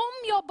ja men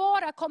om jag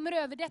bara kommer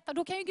över detta,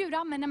 då kan ju Gud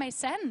använda mig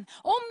sen.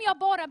 Om jag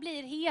bara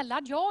blir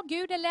helad, ja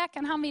Gud är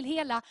läkaren, han vill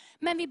hela.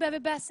 Men vi behöver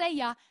börja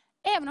säga,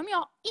 även om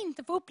jag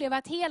inte får uppleva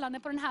ett helande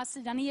på den här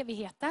sidan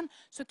evigheten,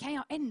 så kan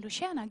jag ändå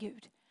tjäna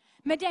Gud.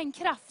 Med den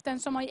kraften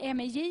som är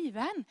mig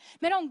given.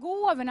 Med de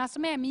gåvorna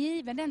som är mig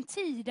given. Den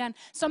tiden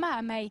som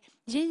är mig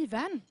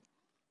given.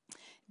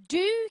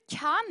 Du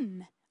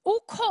kan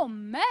och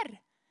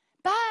kommer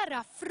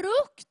bära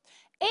frukt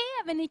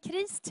även i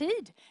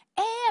kristid.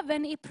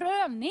 Även i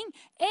prövning.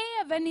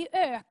 Även i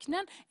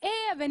öknen.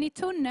 Även i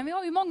tunneln. Vi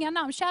har ju många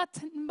namn. Kärt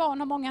barn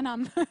har många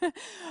namn.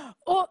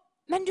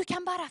 Men du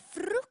kan bära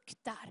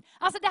frukt där.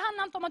 Alltså det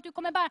handlar inte om att du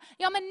kommer bära,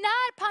 ja men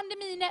när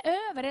pandemin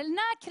är över, eller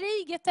när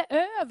kriget är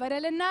över,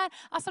 eller när,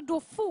 alltså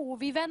då får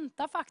vi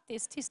vänta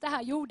faktiskt tills det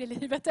här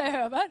jordelivet är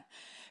över.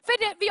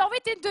 För jag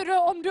vet inte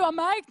om du har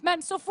märkt,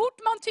 men så fort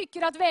man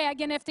tycker att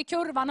vägen efter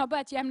kurvan har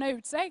börjat jämna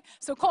ut sig,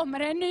 så kommer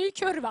det en ny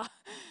kurva.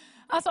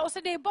 Alltså, så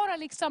det är bara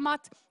liksom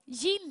att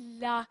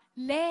gilla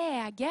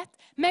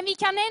läget. Men vi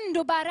kan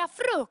ändå bära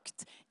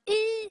frukt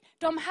i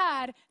de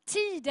här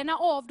tiderna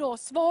av då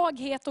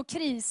svaghet och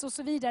kris och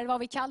så vidare, vad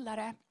vi kallar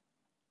det.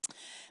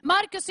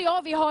 Marcus och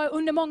jag, vi har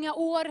under många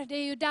år, det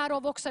är ju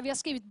därav också vi har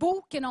skrivit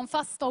boken om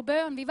fasta och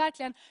bön. Vi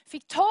verkligen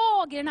fick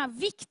tag i den här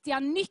viktiga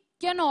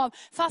nyckeln av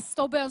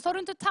fasta och bön. Så har du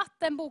inte tagit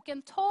den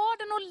boken, ta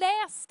den och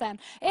läs den.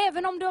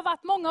 Även om det har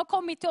varit många har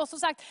kommit till oss och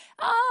sagt,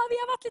 vi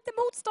har varit lite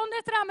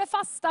motståndare till det här med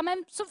fasta,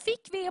 men så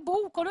fick vi en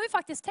bok och då har vi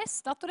faktiskt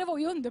testat och det var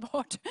ju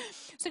underbart.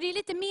 Så det är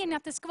lite meningen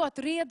att det ska vara ett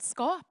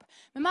redskap.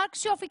 Men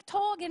Marcus och jag fick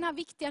tag i den här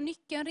viktiga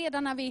nyckeln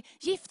redan när vi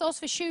gifte oss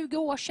för 20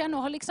 år sedan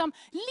och har liksom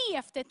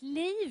levt ett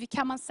liv,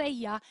 kan man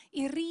säga,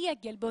 i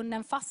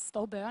regelbunden fasta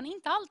och bön.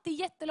 Inte alltid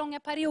jättelånga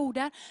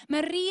perioder,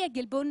 men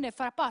regelbunden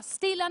för att bara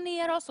stilla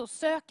ner oss och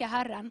söka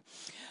Herren.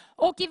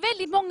 Och i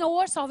väldigt många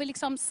år så har vi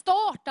liksom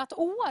startat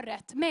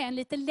året med en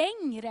lite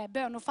längre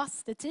bön- och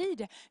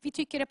fastetid. Vi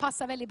tycker det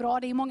passar väldigt bra,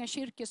 det är många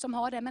kyrkor som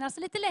har det, men alltså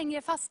lite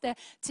längre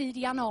fastetid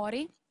i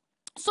januari.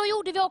 Så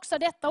gjorde vi också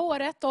detta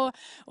året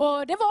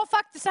och det var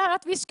faktiskt så här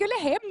att vi skulle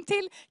hem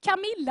till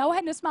Camilla och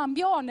hennes man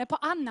Bjarne på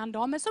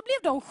annandag, men så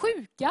blev de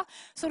sjuka.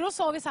 Så då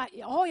sa vi så här,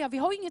 ja vi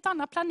har inget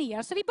annat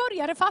planerat, så vi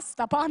började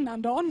fasta på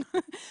annandagen.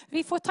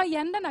 Vi får ta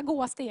igen den här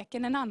goda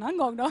steken en annan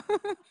gång då.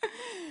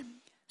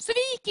 Så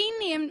vi gick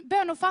in i en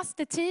bön- och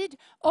fastetid,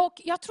 och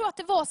jag tror att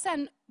det var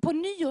sen på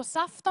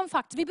nyårsafton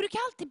faktiskt. Vi brukar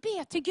alltid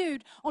be till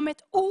Gud om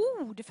ett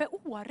ord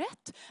för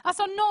året.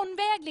 Alltså någon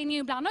vägledning,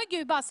 ibland har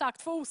Gud bara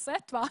sagt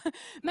fortsätt va.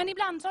 Men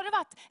ibland har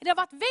det har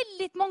varit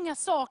väldigt många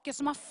saker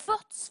som har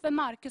fötts för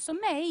Marcus och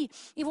mig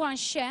i vår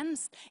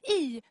tjänst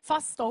i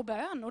fasta och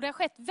bön. Och det har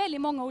skett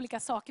väldigt många olika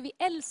saker. Vi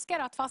älskar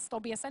att fasta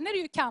och be. Sen är det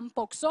ju kamp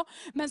också,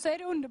 men så är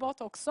det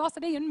underbart också. Alltså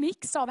det är ju en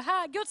mix av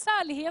Guds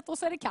härlighet och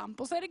så är det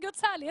kamp. Och så är det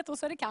Guds härlighet och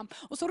så är det kamp.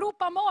 Och så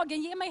ropar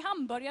magen, ge mig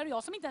hamburgare,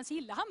 jag som inte ens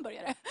gillar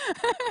hamburgare.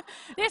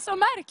 Det är så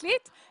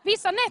märkligt.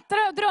 Vissa nätter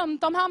har jag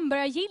drömt om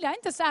hamburgare. Jag gillar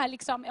inte så här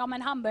liksom, ja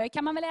men hamburgare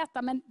kan man väl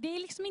äta, men det är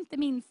liksom inte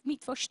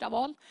mitt första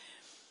val.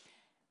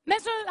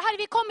 Men så hade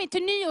vi kommit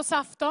till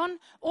nyårsafton,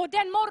 och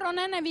den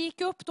morgonen när vi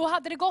gick upp, då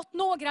hade det gått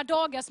några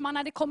dagar så man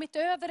hade kommit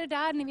över det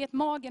där. Ni vet,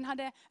 magen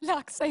hade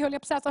lagt sig, höll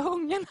jag på att säga, så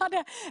hungern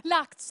hade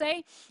lagt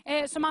sig.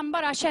 Så man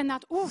bara känner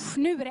att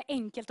nu är det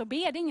enkelt att be,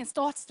 det är ingen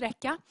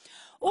startsträcka.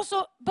 Och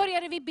så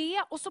började vi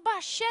be, och så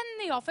bara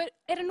känner jag, för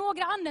är det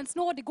några andens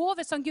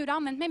nådegåvor som Gud har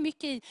använt mig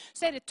mycket i,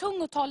 så är det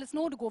tungotalets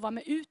nådegåva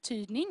med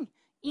uttydning.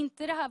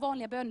 Inte det här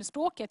vanliga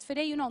bönespråket, för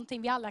det är ju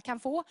någonting vi alla kan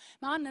få.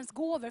 Men andens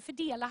gåvor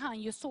fördelar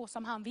han ju så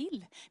som han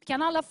vill. Vi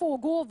kan alla få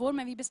gåvor,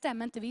 men vi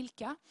bestämmer inte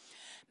vilka.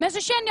 Men så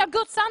kände jag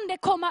Guds ande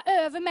komma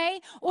över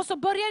mig, och så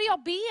började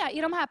jag be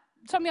i de här,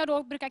 som jag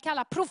då brukar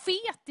kalla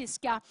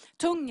profetiska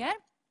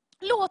tungor.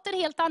 Låter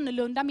helt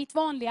annorlunda mitt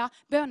vanliga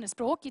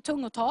bönespråk i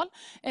tungotal.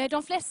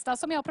 De flesta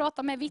som jag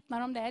pratar med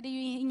vittnar om det. Det är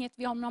ju inget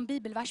vi har någon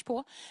bibelvers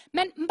på.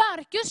 Men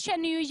Marcus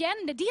känner ju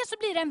igen det. Dels så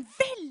blir det en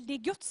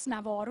väldig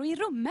gudsnärvaro i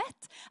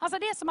rummet. Alltså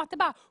det är som att det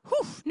bara,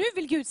 nu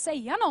vill Gud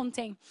säga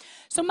någonting.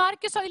 Så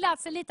Marcus har ju lärt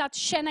sig lite att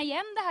känna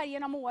igen det här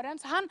genom åren.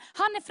 Så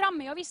han är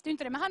framme, jag visste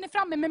inte det, men han är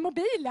framme med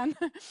mobilen.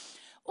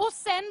 Och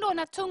sen då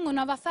när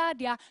tungorna var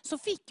färdiga så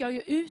fick jag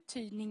ju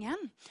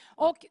uttydningen.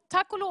 Och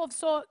tack och lov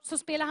så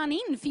spelar han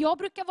in. För jag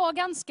brukar vara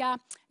ganska,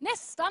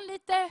 nästan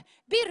lite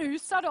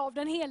berusad av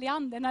den heliga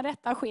ande när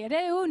detta sker. Det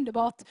är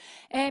underbart.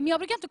 Men jag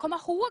brukar inte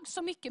komma ihåg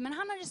så mycket, men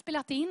han hade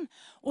spelat in.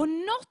 Och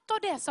något av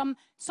det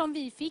som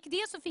vi fick,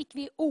 det så fick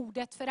vi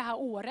ordet för det här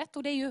året.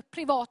 Och det är ju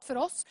privat för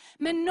oss.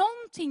 Men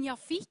någonting jag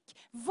fick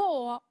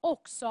var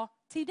också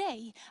till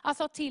dig,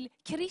 alltså till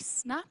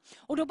kristna.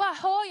 Och då bara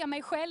hör jag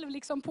mig själv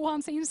liksom på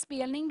hans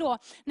inspelning då,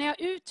 när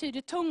jag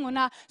uttyder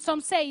tungorna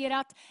som säger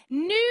att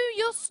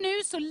just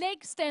nu så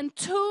läggs det en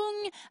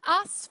tung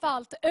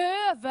asfalt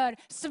över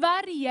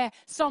Sverige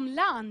som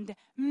land.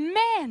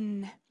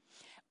 Men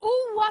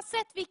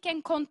oavsett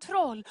vilken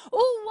kontroll,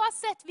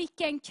 oavsett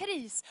vilken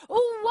kris,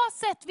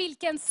 oavsett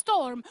vilken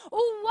storm,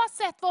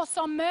 oavsett vad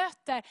som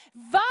möter,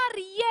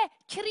 varje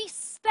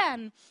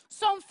kristen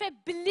som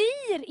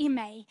förblir i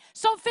mig,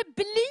 som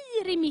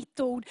förblir i mitt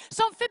ord,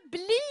 som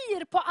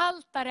förblir på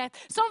altaret,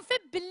 som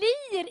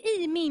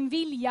förblir i min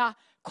vilja,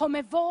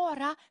 kommer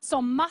vara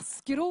som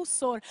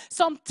maskrosor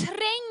som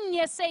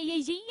tränger sig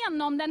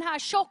igenom den här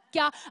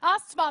tjocka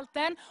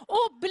asfalten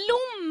och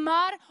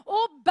blommar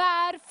och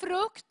bär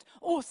frukt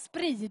och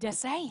sprider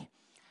sig.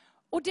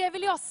 Och det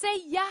vill jag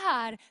säga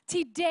här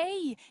till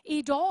dig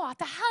idag, att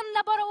det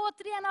handlar bara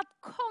återigen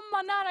att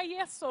komma nära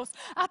Jesus,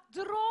 att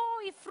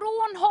dra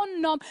ifrån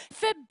honom,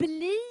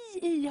 förbli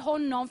i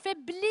honom,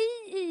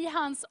 förbli i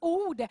hans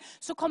ord,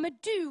 så kommer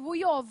du och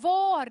jag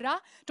vara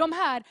de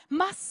här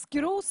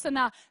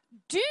maskrosorna.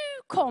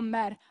 Du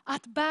kommer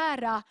att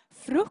bära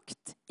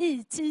frukt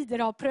i tider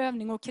av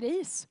prövning och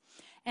kris.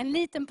 En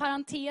liten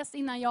parentes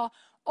innan jag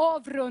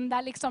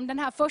avrunda liksom den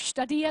här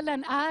första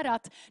delen är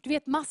att, du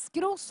vet,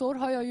 maskrosor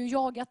har jag ju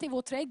jagat i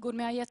vår trädgård,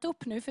 men jag har gett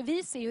upp nu för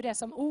vi ser ju det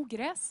som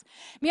ogräs.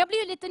 Men jag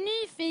blev lite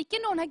nyfiken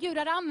då när Gud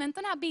hade använt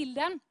den här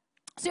bilden.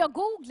 Så jag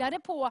googlade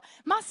på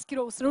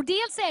maskrosor, och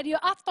dels är det ju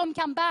att de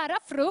kan bära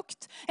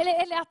frukt,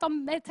 eller att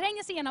de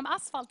tränger sig igenom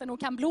asfalten och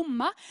kan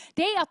blomma.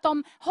 Det är att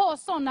de har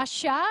sådana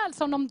kärl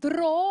som de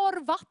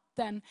drar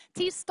vatten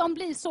tills de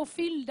blir så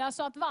fyllda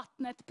så att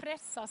vattnet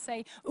pressar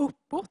sig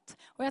uppåt.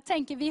 Och jag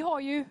tänker, vi har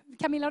ju,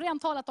 Camilla har redan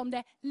talat om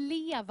det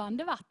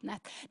levande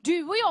vattnet.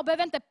 Du och jag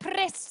behöver inte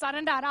pressa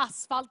den där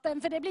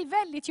asfalten, för det blir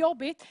väldigt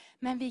jobbigt.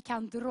 Men vi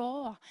kan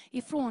dra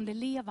ifrån det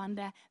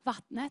levande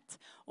vattnet.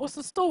 Och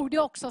så stod det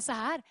också så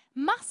här: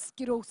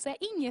 maskros är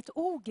inget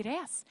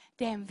ogräs,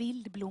 det är en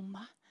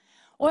vildblomma.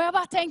 Och jag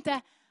bara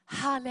tänkte,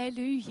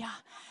 halleluja.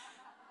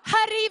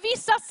 Här i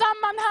vissa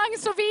sammanhang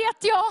så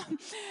vet jag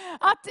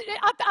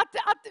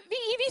att vi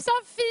i vissa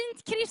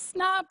fint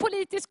kristna,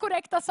 politiskt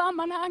korrekta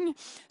sammanhang,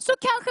 så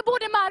kanske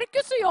både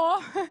Marcus och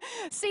jag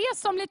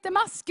ses som lite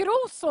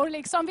maskrosor.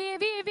 Liksom.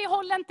 Vi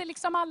håller inte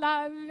liksom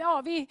alla,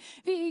 ja,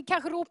 vi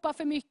kanske ropar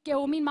för mycket,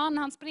 och min man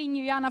han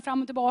springer ju gärna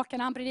fram och tillbaka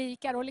när han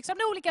predikar och liksom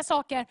olika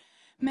saker.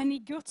 Men i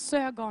Guds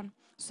ögon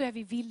så är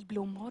vi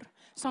vildblommor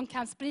som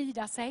kan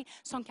sprida sig,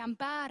 som kan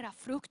bära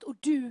frukt. Och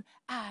du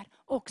är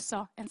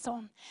också en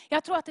sån.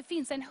 Jag tror att det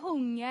finns en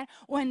hunger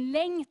och en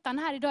längtan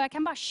här idag. Jag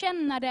kan bara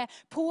känna det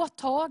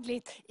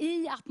påtagligt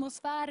i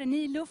atmosfären,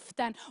 i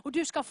luften. Och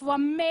du ska få vara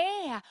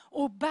med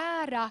och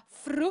bära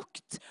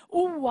frukt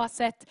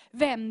oavsett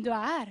vem du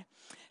är.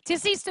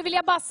 Till sist vill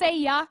jag bara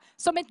säga,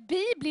 som ett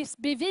bibliskt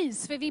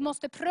bevis, för vi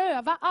måste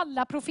pröva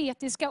alla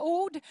profetiska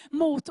ord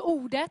mot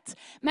ordet.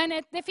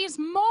 Men det finns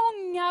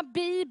många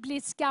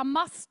bibliska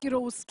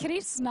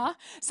maskroskristna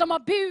som har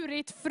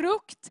burit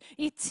frukt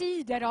i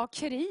tider av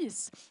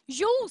kris.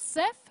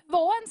 Josef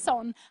var en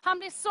sån. Han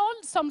blev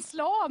såld som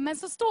slav, men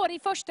så står det i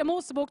första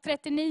Mosebok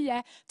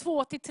 39,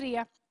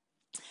 2-3.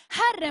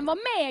 Herren var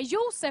med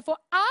Josef och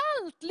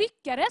allt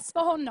lyckades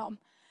för honom.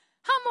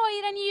 Han var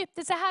i den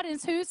egyptiska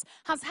herrens hus.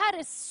 Hans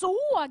herre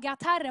såg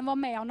att Herren var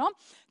med honom.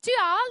 Ty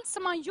allt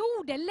som han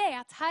gjorde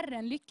lät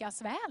Herren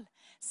lyckas väl.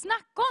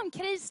 Snacka om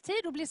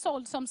kristid och bli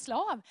såld som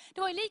slav.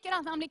 Det var ju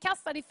likadant när han blev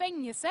kastad i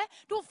fängelse.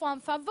 Då får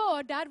han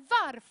favör där.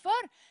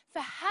 Varför? För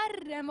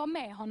Herren var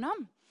med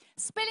honom.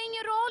 Spelar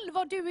ingen roll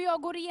vad du och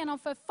jag går igenom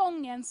för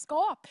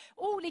fångenskap.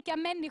 Olika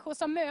människor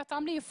som möter,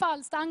 han blir ju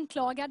falskt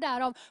anklagad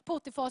där av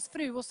Potifars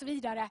fru och så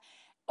vidare.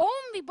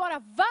 Om vi bara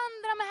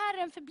vandrar med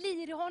Herren,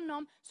 förblir i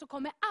honom, så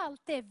kommer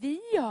allt det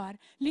vi gör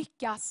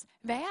lyckas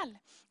väl.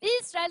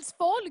 Israels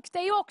folk, det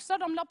är ju också,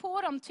 de la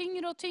på dem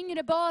tyngre och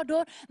tyngre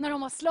bördor när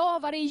de var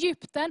slavar i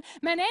Egypten.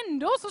 Men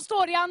ändå så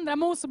står det i andra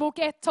Mosebok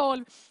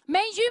 1:12.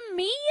 Men ju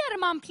mer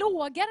man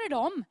plågade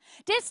dem,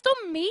 desto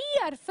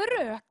mer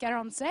förökade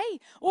de sig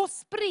och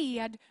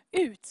spred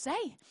ut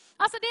sig.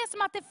 Alltså det är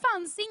som att det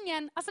fanns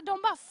ingen, alltså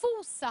de bara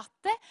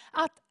fortsatte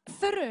att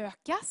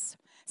förökas.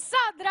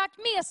 Sadrak,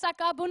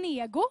 Mesak och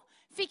Abednego,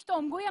 fick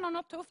de gå igenom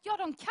något tufft? Ja,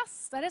 de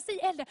kastades i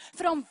elden.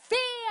 För de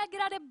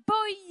vägrade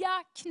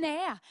böja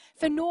knä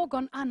för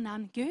någon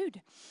annan Gud.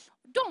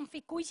 De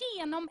fick gå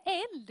igenom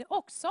eld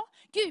också.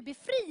 Gud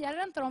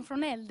befriade inte dem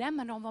från elden,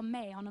 men de var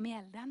med honom i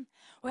elden.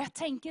 Och jag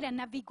tänker det,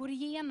 när vi går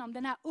igenom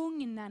den här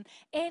ugnen,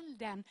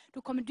 elden,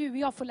 då kommer du och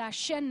jag få lära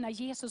känna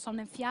Jesus som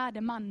den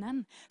fjärde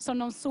mannen som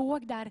de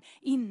såg där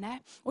inne.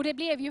 Och det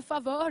blev ju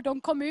favör,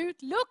 de kom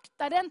ut,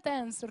 luktade inte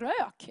ens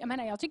rök. Jag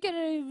menar, jag tycker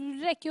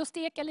det räcker att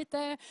steka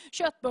lite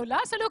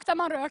köttbullar så luktar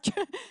man rök.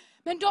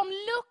 Men de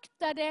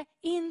luktade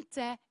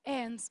inte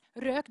ens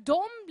rök.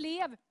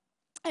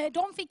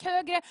 De fick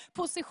högre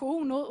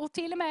position och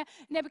till och med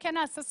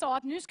Nebukadnessar sa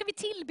att nu ska vi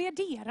tillbe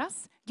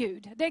deras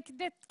Gud.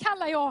 Det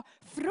kallar jag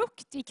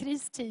frukt i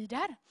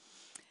kristider.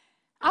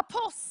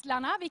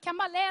 Apostlarna, vi kan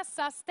bara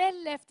läsa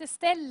ställe efter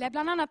ställe,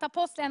 bland annat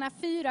Apostlarna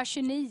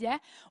 4:29.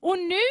 Och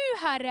nu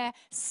Herre,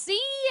 se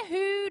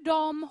hur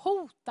de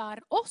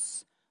hotar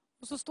oss.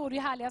 Och så står det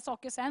ju härliga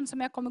saker sen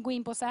som jag kommer gå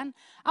in på sen.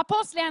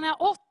 Apostlagärningarna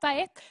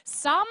 8:1.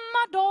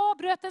 Samma dag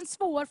bröt en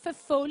svår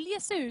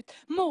förföljelse ut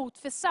mot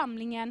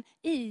församlingen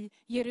i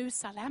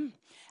Jerusalem.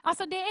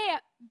 Alltså det är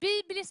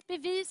bibliskt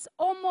bevis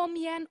om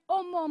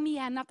och om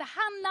igen. Att det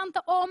handlar inte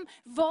om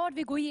vad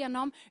vi går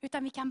igenom,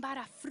 utan vi kan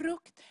bära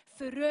frukt,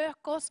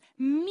 föröka oss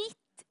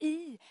mitt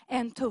i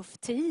en tuff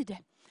tid.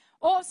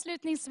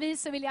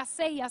 Avslutningsvis så vill jag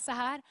säga så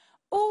här.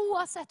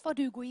 Oavsett vad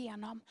du går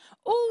igenom,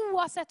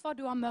 oavsett vad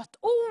du har mött,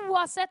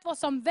 oavsett vad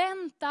som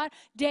väntar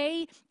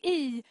dig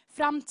i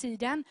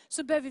framtiden,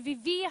 så behöver vi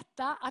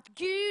veta att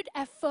Gud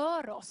är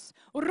för oss.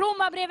 Och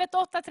Romarbrevet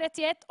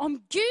 8:31, om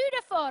Gud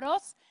är för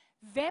oss,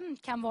 vem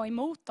kan vara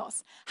emot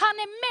oss? Han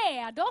är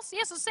med oss.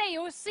 Jesus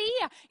säger, och se,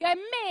 jag är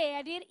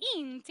med er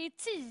in till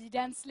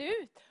tidens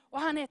slut.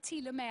 Och han är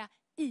till och med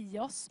i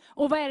oss.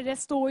 Och vad är det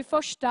står i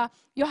första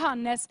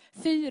Johannes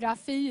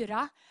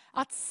 4:4?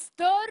 Att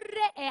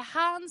större är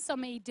han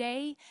som är i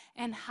dig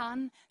än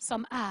han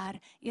som är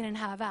i den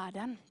här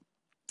världen.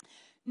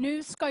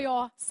 Nu ska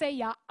jag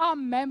säga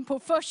amen på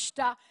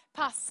första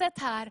passet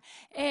här.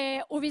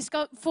 Och vi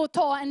ska få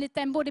ta en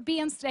liten både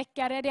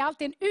bensträckare. Det är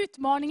alltid en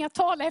utmaning att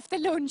tala efter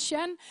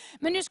lunchen.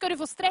 Men nu ska du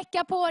få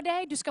sträcka på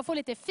dig. Du ska få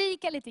lite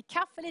fika, lite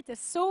kaffe, lite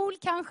sol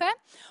kanske.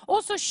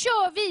 Och så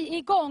kör vi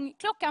igång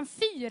klockan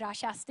 4,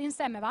 Kerstin,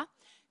 stämmer va?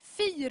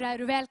 4 är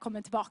du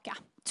välkommen tillbaka.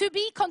 To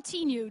be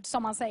continued,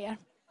 som man säger.